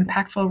really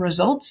impactful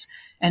results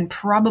and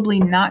probably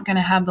not going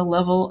to have the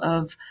level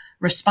of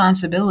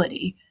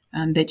responsibility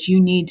that you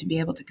need to be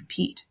able to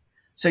compete.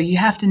 So you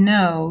have to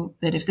know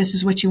that if this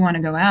is what you want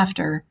to go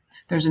after,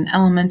 there's an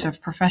element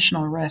of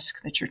professional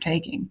risk that you're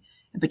taking,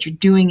 but you're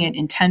doing it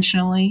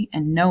intentionally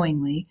and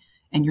knowingly,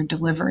 and you're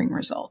delivering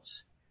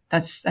results.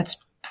 That's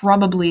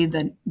probably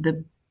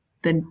the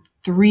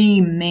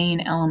three main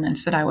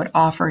elements that I would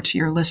offer to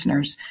your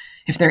listeners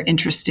if they're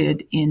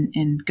interested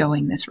in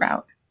going this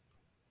route.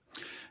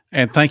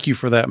 And thank you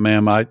for that,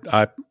 ma'am. I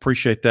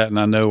appreciate that, and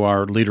I know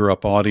our Leader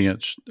Up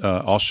audience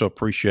also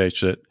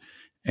appreciates it.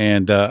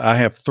 And I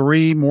have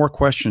three more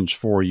questions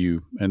for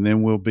you, and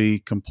then we'll be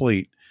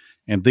complete.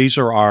 And these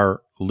are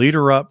our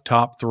Leader Up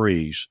top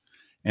threes.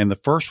 And the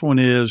first one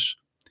is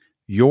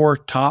your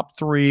top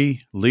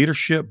three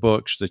leadership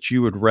books that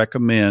you would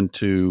recommend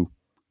to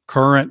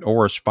current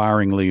or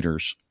aspiring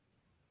leaders.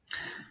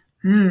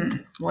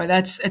 Boy,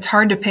 it's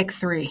hard to pick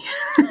three.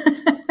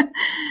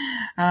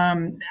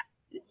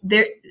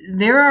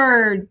 There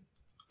are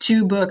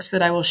two books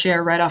that I will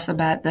share right off the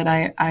bat that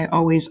I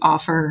always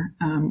offer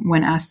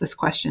when asked this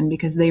question,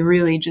 because they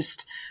really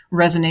just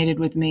resonated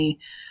with me.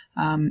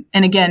 And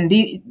again,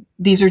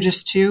 these are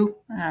just two.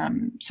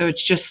 So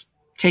it's just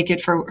take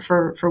it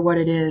for what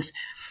it is.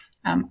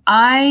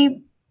 I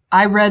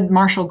read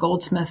Marshall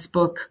Goldsmith's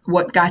book,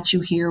 What Got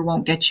You Here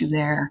Won't Get You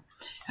There,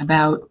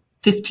 about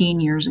 15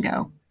 years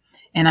ago.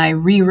 And I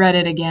reread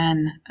it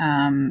again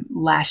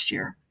last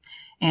year,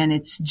 and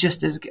it's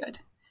just as good.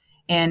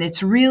 And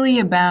it's really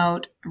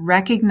about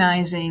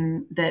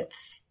recognizing that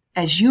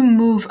as you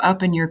move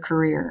up in your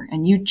career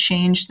and you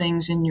change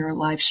things in your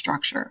life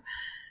structure,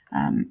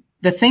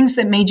 the things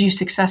that made you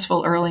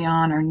successful early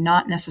on are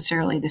not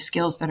necessarily the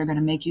skills that are going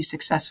to make you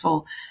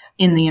successful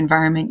in the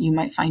environment you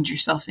might find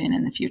yourself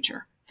in the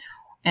future.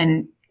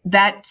 And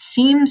that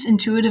seems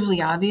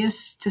intuitively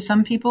obvious to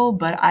some people,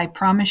 but I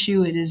promise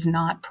you it is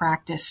not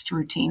practiced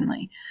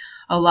routinely.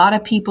 A lot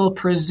of people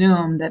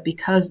presume that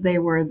because they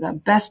were the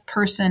best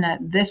person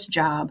at this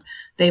job,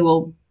 they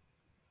will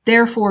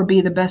therefore be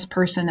the best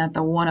person at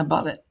the one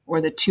above it or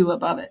the two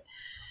above it.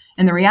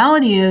 And the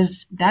reality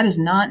is that is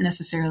not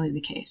necessarily the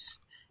case.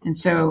 And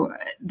so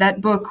that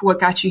book, What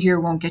Got You Here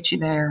Won't Get You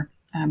There,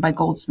 by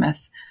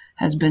Goldsmith,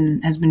 has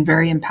been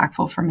very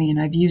impactful for me.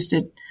 And I've used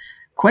it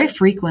quite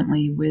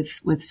frequently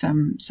with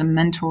some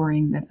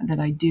mentoring that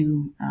I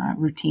do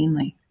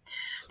routinely.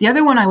 The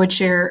other one I would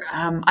share,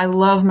 I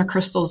love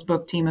McChrystal's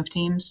book, Team of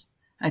Teams.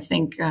 I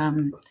think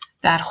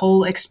that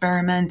whole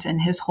experiment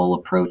and his whole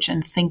approach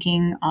and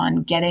thinking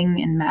on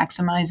getting and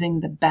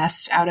maximizing the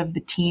best out of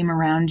the team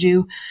around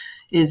you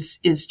is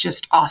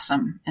just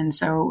awesome. And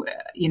so,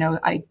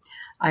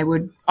 I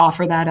would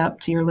offer that up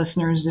to your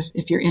listeners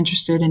if you're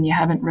interested and you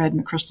haven't read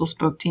McChrystal's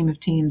book, Team of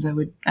Teams.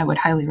 I would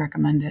highly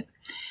recommend it.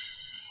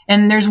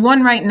 And there's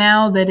one right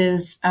now that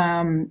is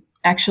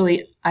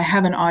actually, I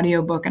have an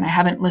audiobook and I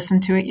haven't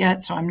listened to it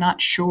yet, so I'm not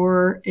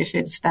sure if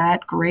it's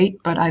that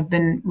great, but I've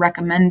been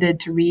recommended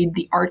to read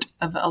The Art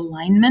of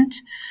Alignment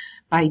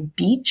by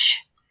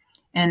Beach.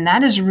 And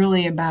that is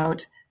really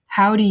about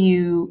how do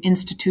you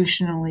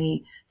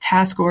institutionally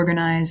task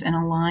organize and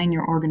align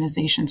your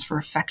organizations for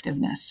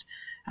effectiveness,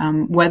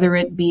 whether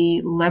it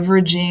be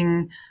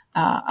leveraging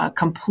a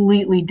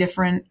completely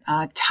different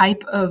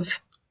type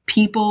of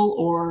people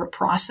or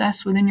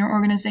process within your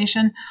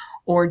organization,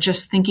 or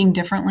just thinking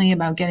differently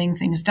about getting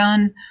things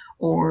done,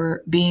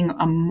 or being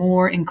a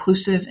more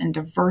inclusive and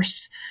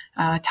diverse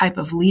type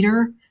of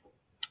leader.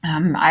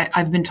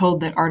 I've been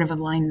told that Art of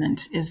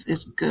Alignment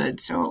is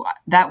good. So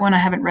that one I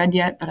haven't read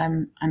yet, but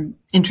I'm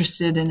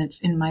interested, and it's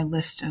in my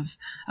list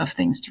of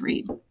things to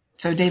read.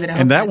 So David, I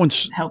hope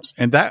that helps.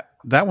 And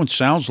that one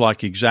sounds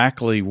like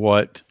exactly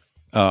what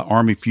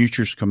Army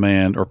Futures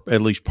Command, or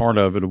at least part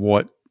of it, of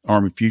what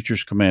Army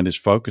Futures Command is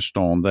focused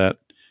on,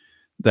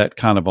 that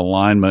kind of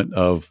alignment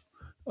of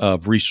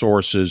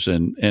resources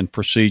and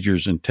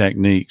procedures and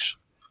techniques.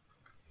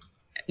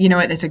 You know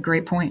what? It's a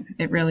great point.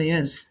 It really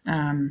is.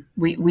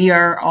 We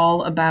are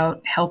all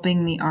about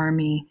helping the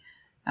Army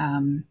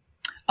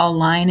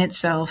align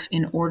itself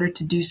in order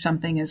to do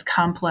something as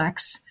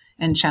complex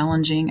and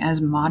challenging as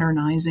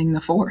modernizing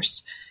the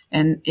force.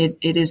 And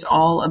it is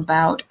all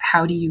about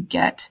how do you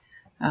get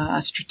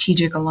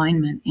strategic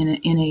alignment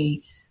in a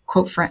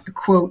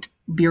quote,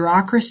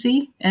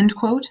 bureaucracy, end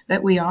quote,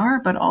 that we are,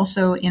 but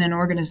also in an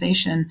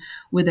organization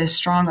with as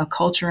strong a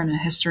culture and a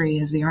history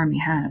as the Army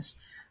has.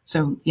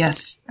 So,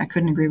 yes, I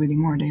couldn't agree with you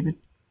more, David.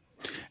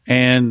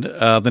 And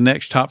the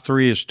next top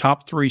three is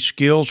top three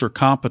skills or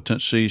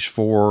competencies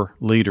for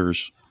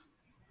leaders.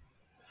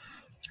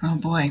 Oh,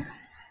 boy.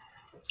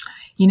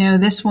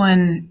 This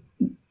one,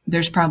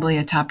 there's probably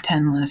a top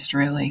 10 list,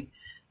 really.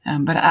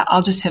 But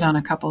I'll just hit on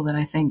a couple that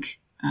I think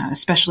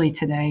especially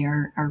today,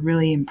 are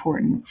really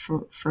important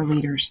for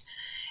leaders.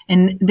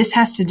 And this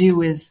has to do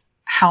with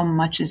how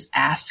much is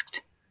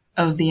asked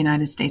of the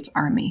United States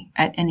Army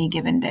at any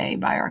given day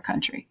by our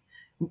country.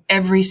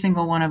 Every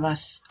single one of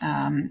us,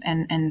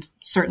 and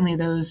certainly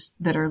those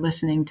that are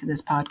listening to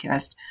this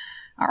podcast,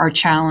 are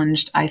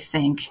challenged, I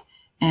think,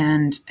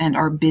 and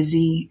are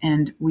busy,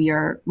 and we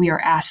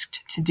are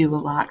asked to do a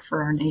lot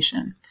for our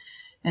nation.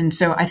 And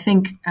so I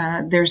think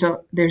there's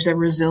a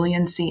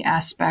resiliency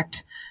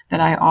aspect that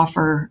I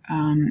offer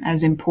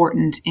as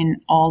important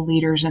in all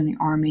leaders in the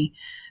Army,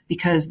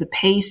 because the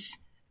pace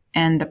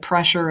and the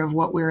pressure of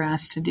what we're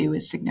asked to do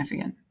is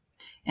significant.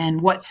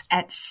 And what's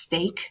at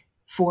stake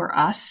for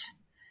us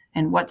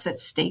and what's at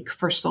stake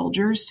for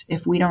soldiers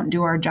if we don't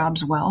do our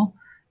jobs well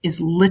is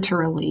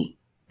literally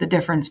the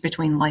difference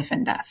between life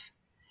and death.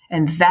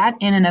 And that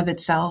in and of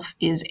itself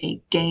is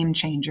a game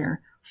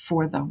changer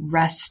for the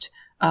rest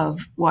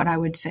of what I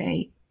would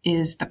say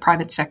is the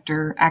private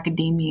sector,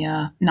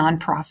 academia,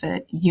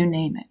 nonprofit, you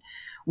name it.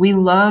 We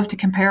love to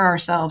compare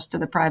ourselves to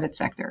the private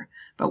sector,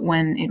 but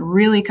when it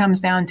really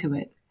comes down to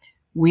it,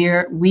 we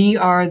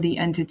are the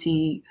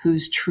entity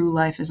whose true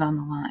life is on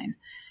the line.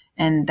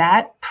 And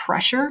that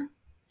pressure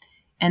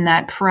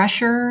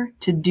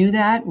to do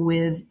that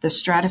with the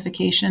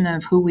stratification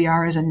of who we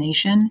are as a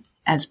nation,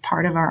 as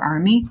part of our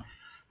Army,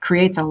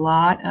 creates a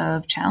lot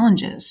of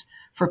challenges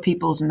for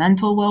people's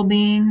mental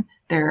well-being,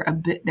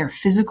 their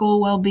physical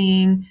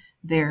well-being,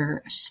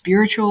 their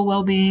spiritual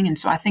well-being. And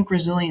so I think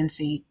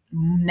resiliency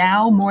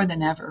now more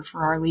than ever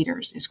for our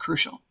leaders is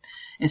crucial,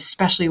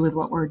 especially with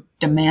what we're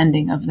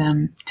demanding of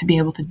them to be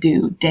able to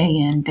do day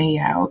in, day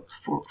out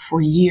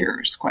for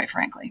years, quite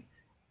frankly.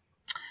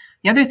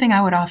 The other thing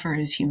I would offer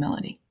is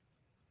humility.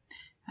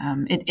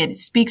 It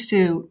speaks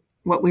to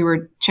what we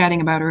were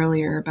chatting about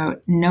earlier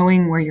about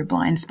knowing where your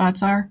blind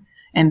spots are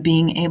and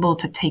being able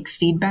to take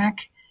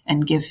feedback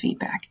and give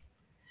feedback.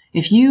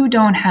 If you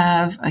don't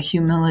have a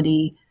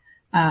humility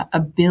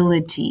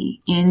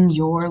ability in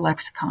your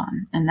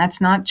lexicon, and that's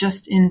not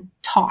just in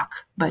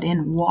talk, but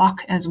in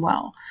walk as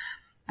well,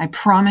 I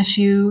promise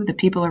you the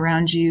people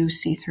around you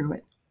see through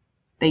it.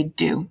 They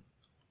do,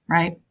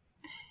 right?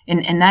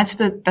 And that's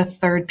the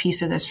third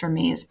piece of this for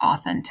me is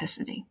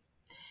authenticity.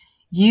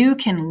 You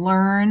can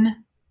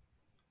learn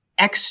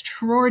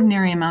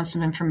extraordinary amounts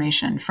of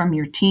information from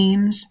your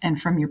teams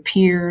and from your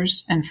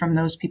peers and from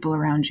those people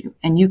around you.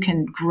 And you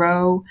can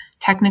grow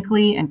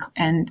technically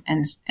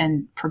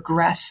and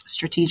progress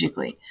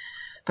strategically.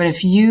 But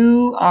if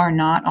you are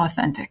not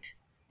authentic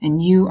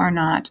and you are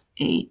not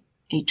a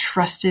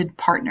trusted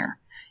partner,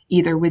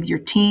 either with your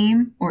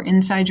team or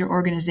inside your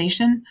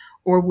organization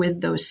or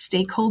with those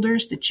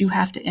stakeholders that you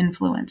have to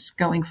influence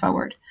going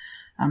forward,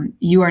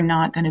 you are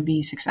not going to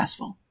be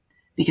successful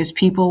because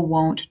people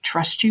won't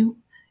trust you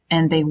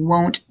and they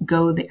won't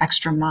go the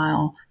extra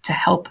mile to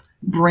help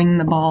bring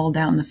the ball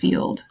down the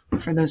field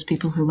for those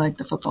people who like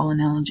the football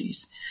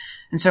analogies.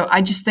 And so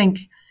I just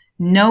think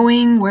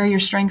knowing where your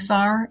strengths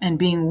are and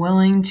being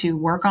willing to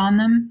work on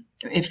them,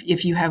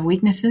 if you have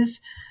weaknesses,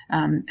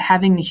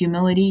 having the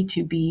humility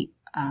to be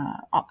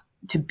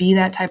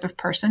that type of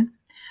person,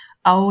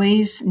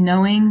 always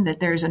knowing that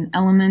there's an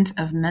element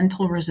of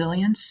mental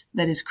resilience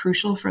that is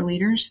crucial for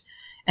leaders,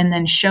 and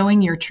then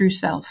showing your true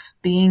self,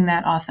 being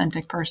that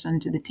authentic person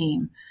to the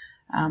team.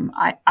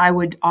 I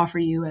would offer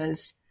you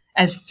as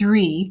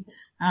three.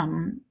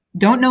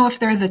 Don't know if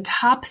they're the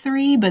top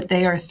three, but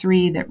they are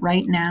three that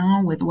right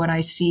now, with what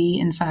I see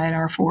inside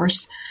our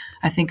force,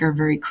 I think are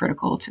very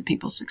critical to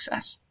people's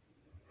success.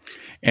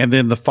 And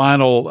then the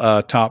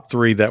final top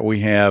three that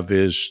we have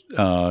is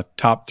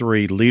top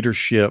three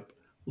leadership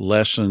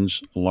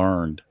lessons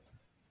learned.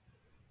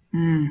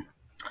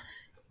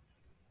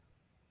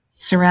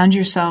 Surround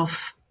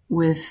yourself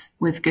with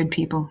good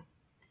people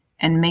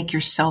and make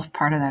yourself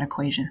part of that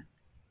equation.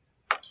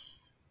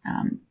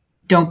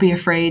 Don't be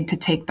afraid to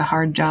take the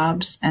hard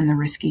jobs and the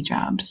risky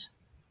jobs.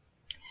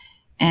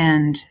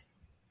 And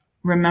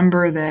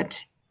remember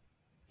that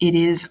it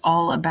is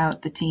all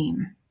about the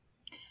team,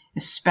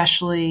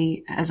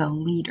 especially as a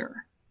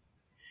leader.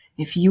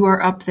 If you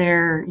are up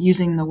there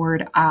using the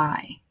word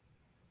I,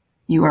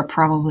 you are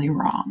probably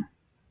wrong.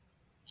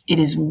 It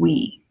is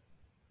we.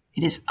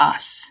 It is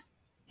us.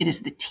 It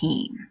is the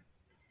team.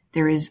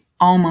 There is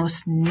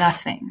almost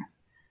nothing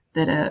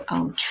that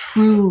a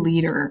true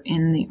leader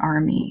in the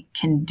Army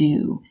can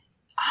do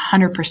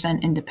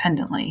 100%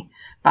 independently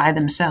by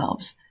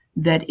themselves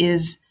that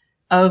is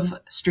of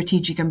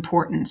strategic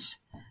importance.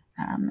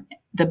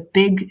 The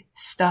big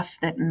stuff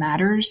that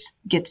matters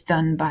gets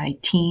done by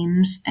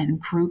teams and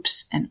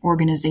groups and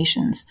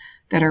organizations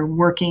that are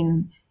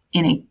working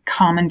in a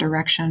common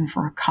direction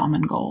for a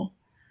common goal.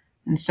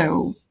 And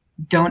so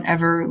don't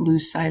ever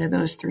lose sight of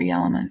those three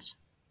elements.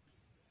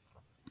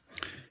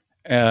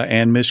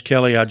 And Ms.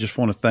 Kelly, I just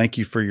want to thank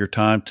you for your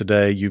time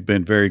today. You've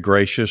been very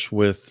gracious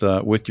with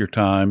your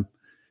time.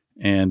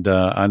 And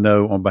I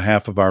know on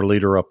behalf of our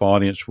Leader Up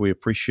audience, we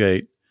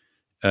appreciate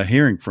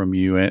hearing from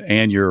you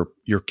and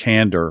your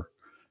candor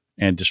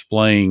and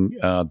displaying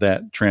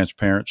that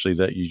transparency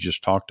that you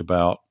just talked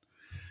about.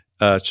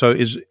 So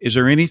is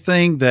there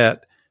anything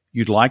that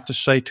you'd like to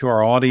say to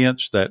our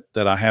audience that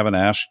I haven't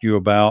asked you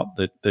about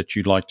that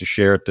you'd like to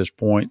share at this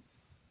point?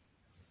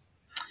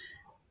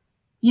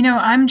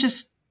 I'm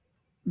just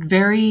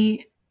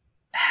very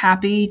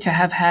happy to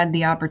have had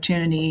the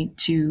opportunity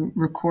to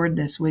record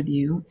this with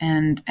you.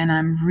 And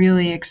I'm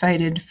really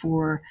excited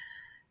for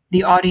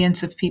the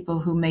audience of people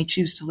who may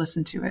choose to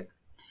listen to it.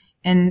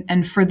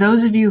 And for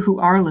those of you who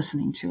are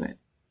listening to it,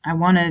 I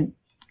want to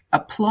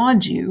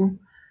applaud you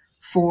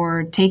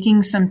for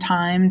taking some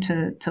time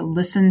to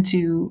listen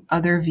to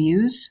other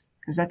views,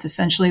 because that's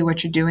essentially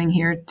what you're doing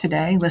here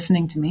today,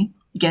 listening to me,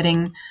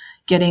 getting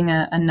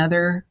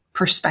another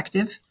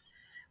perspective,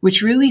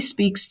 which really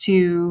speaks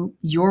to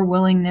your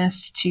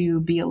willingness to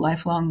be a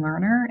lifelong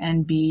learner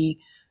and be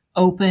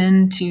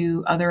open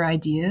to other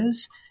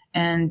ideas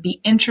and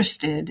be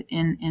interested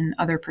in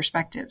other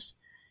perspectives.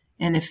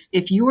 And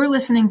if you are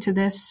listening to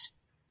this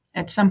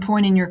at some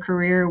point in your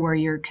career where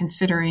you're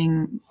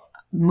considering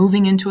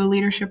moving into a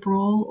leadership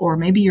role, or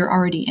maybe you're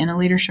already in a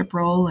leadership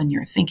role and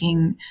you're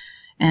thinking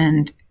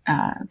and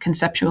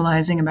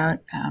conceptualizing about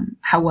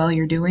how well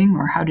you're doing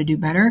or how to do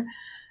better,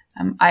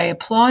 I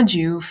applaud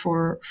you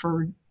for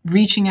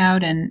reaching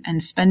out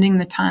and spending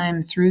the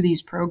time through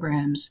these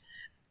programs,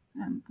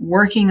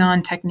 working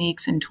on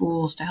techniques and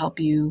tools to help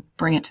you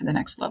bring it to the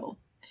next level.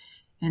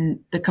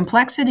 And the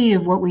complexity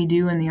of what we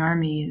do in the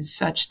Army is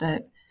such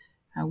that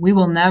we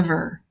will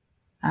never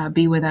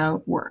be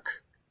without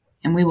work.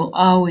 And we will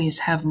always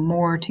have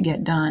more to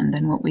get done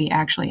than what we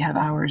actually have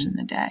hours in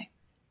the day.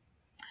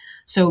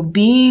 So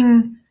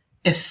being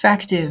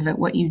effective at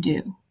what you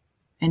do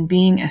and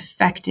being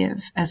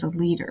effective as a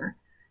leader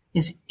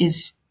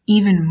is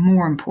even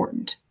more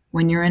important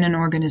when you're in an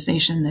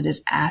organization that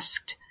is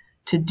asked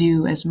to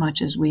do as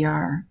much as we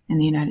are in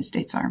the United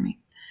States Army.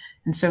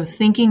 And so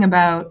thinking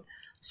about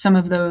some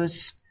of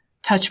those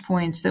touch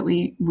points that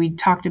we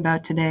talked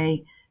about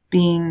today,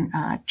 being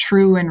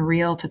true and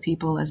real to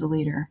people as a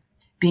leader,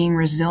 being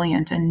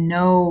resilient and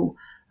know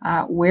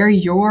where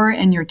your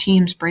and your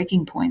team's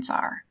breaking points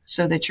are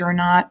so that you're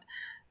not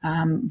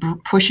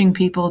pushing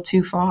people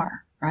too far,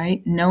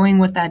 right? Knowing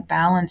what that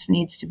balance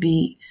needs to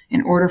be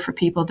in order for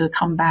people to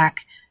come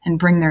back and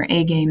bring their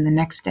A game the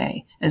next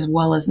day as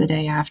well as the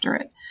day after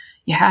it.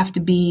 You have to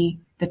be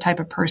the type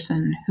of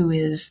person who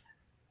is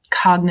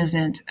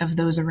cognizant of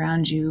those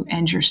around you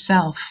and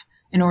yourself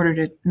in order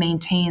to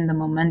maintain the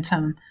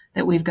momentum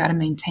that we've got to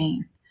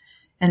maintain.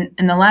 And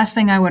the last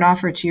thing I would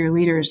offer to your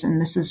leaders,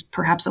 and this is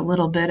perhaps a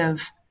little bit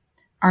of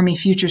Army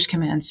Futures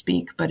Command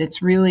speak, but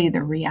it's really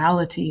the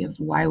reality of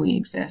why we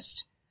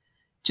exist.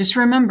 Just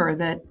remember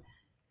that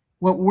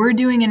what we're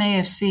doing in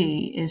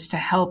AFC is to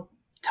help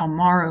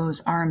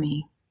tomorrow's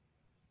Army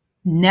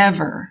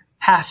never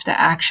have to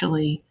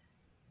actually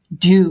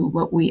do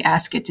what we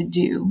ask it to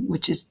do,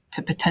 which is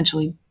to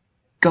potentially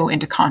go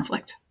into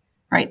conflict,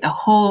 right? The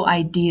whole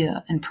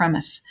idea and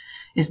premise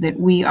is that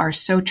we are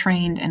so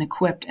trained and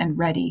equipped and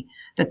ready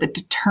that the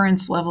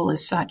deterrence level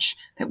is such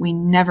that we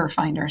never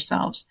find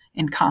ourselves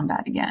in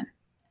combat again.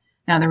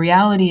 Now, the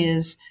reality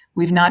is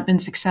we've not been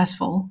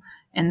successful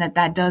and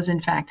that does in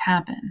fact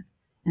happen.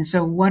 And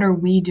so what are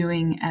we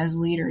doing as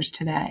leaders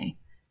today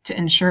to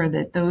ensure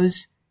that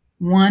those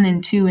 1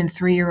 and 2 and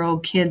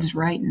 3-year-old kids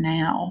right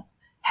now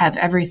have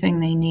everything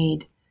they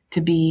need to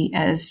be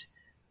as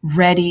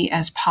ready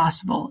as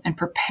possible and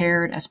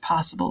prepared as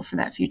possible for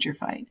that future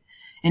fight?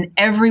 And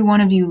every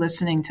one of you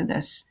listening to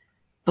this,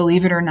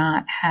 believe it or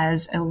not,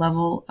 has a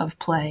level of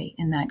play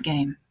in that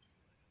game,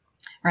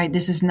 right?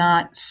 This is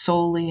not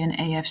solely an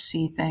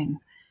AFC thing.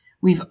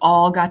 We've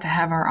all got to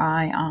have our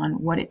eye on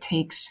what it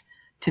takes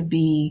to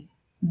be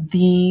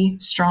the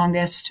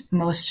strongest,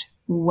 most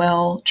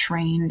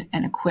well-trained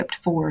and equipped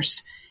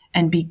force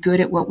and be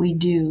good at what we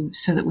do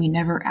so that we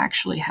never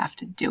actually have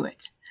to do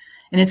it.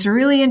 And it's a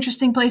really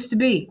interesting place to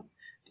be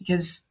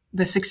because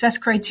the success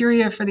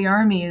criteria for the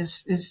Army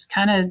is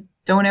kind of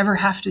don't ever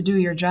have to do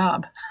your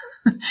job,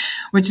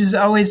 which is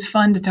always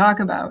fun to talk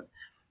about.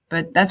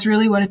 But that's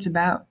really what it's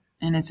about.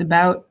 And it's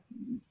about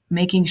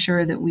making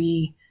sure that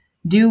we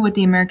do what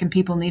the American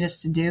people need us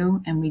to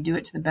do and we do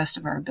it to the best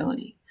of our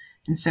ability.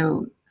 And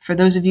so for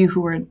those of you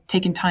who are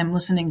taking time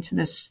listening to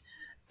this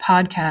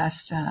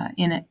podcast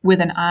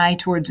with an eye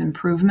towards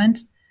improvement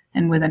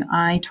and with an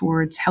eye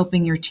towards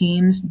helping your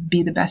teams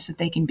be the best that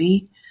they can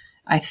be,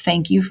 I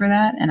thank you for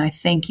that. And I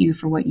thank you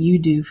for what you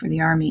do for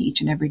the Army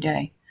each and every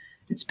day.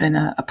 It's been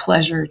a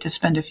pleasure to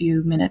spend a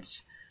few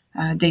minutes,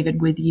 David,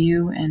 with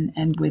you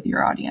and with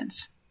your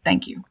audience.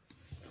 Thank you.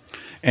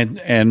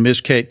 And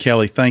Ms. Kate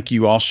Kelly, thank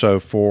you also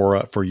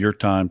for your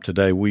time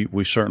today.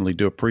 We certainly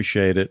do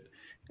appreciate it.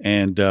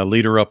 And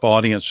Leader Up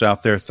audience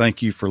out there,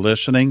 thank you for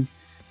listening.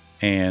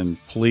 And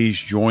please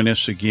join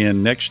us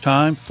again next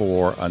time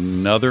for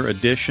another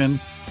edition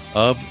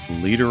of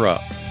Leader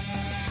Up.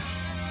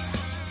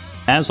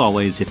 As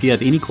always, if you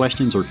have any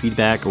questions or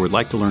feedback or would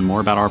like to learn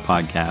more about our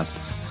podcast,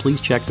 please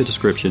check the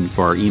description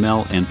for our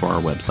email and for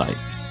our website.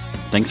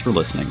 Thanks for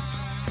listening.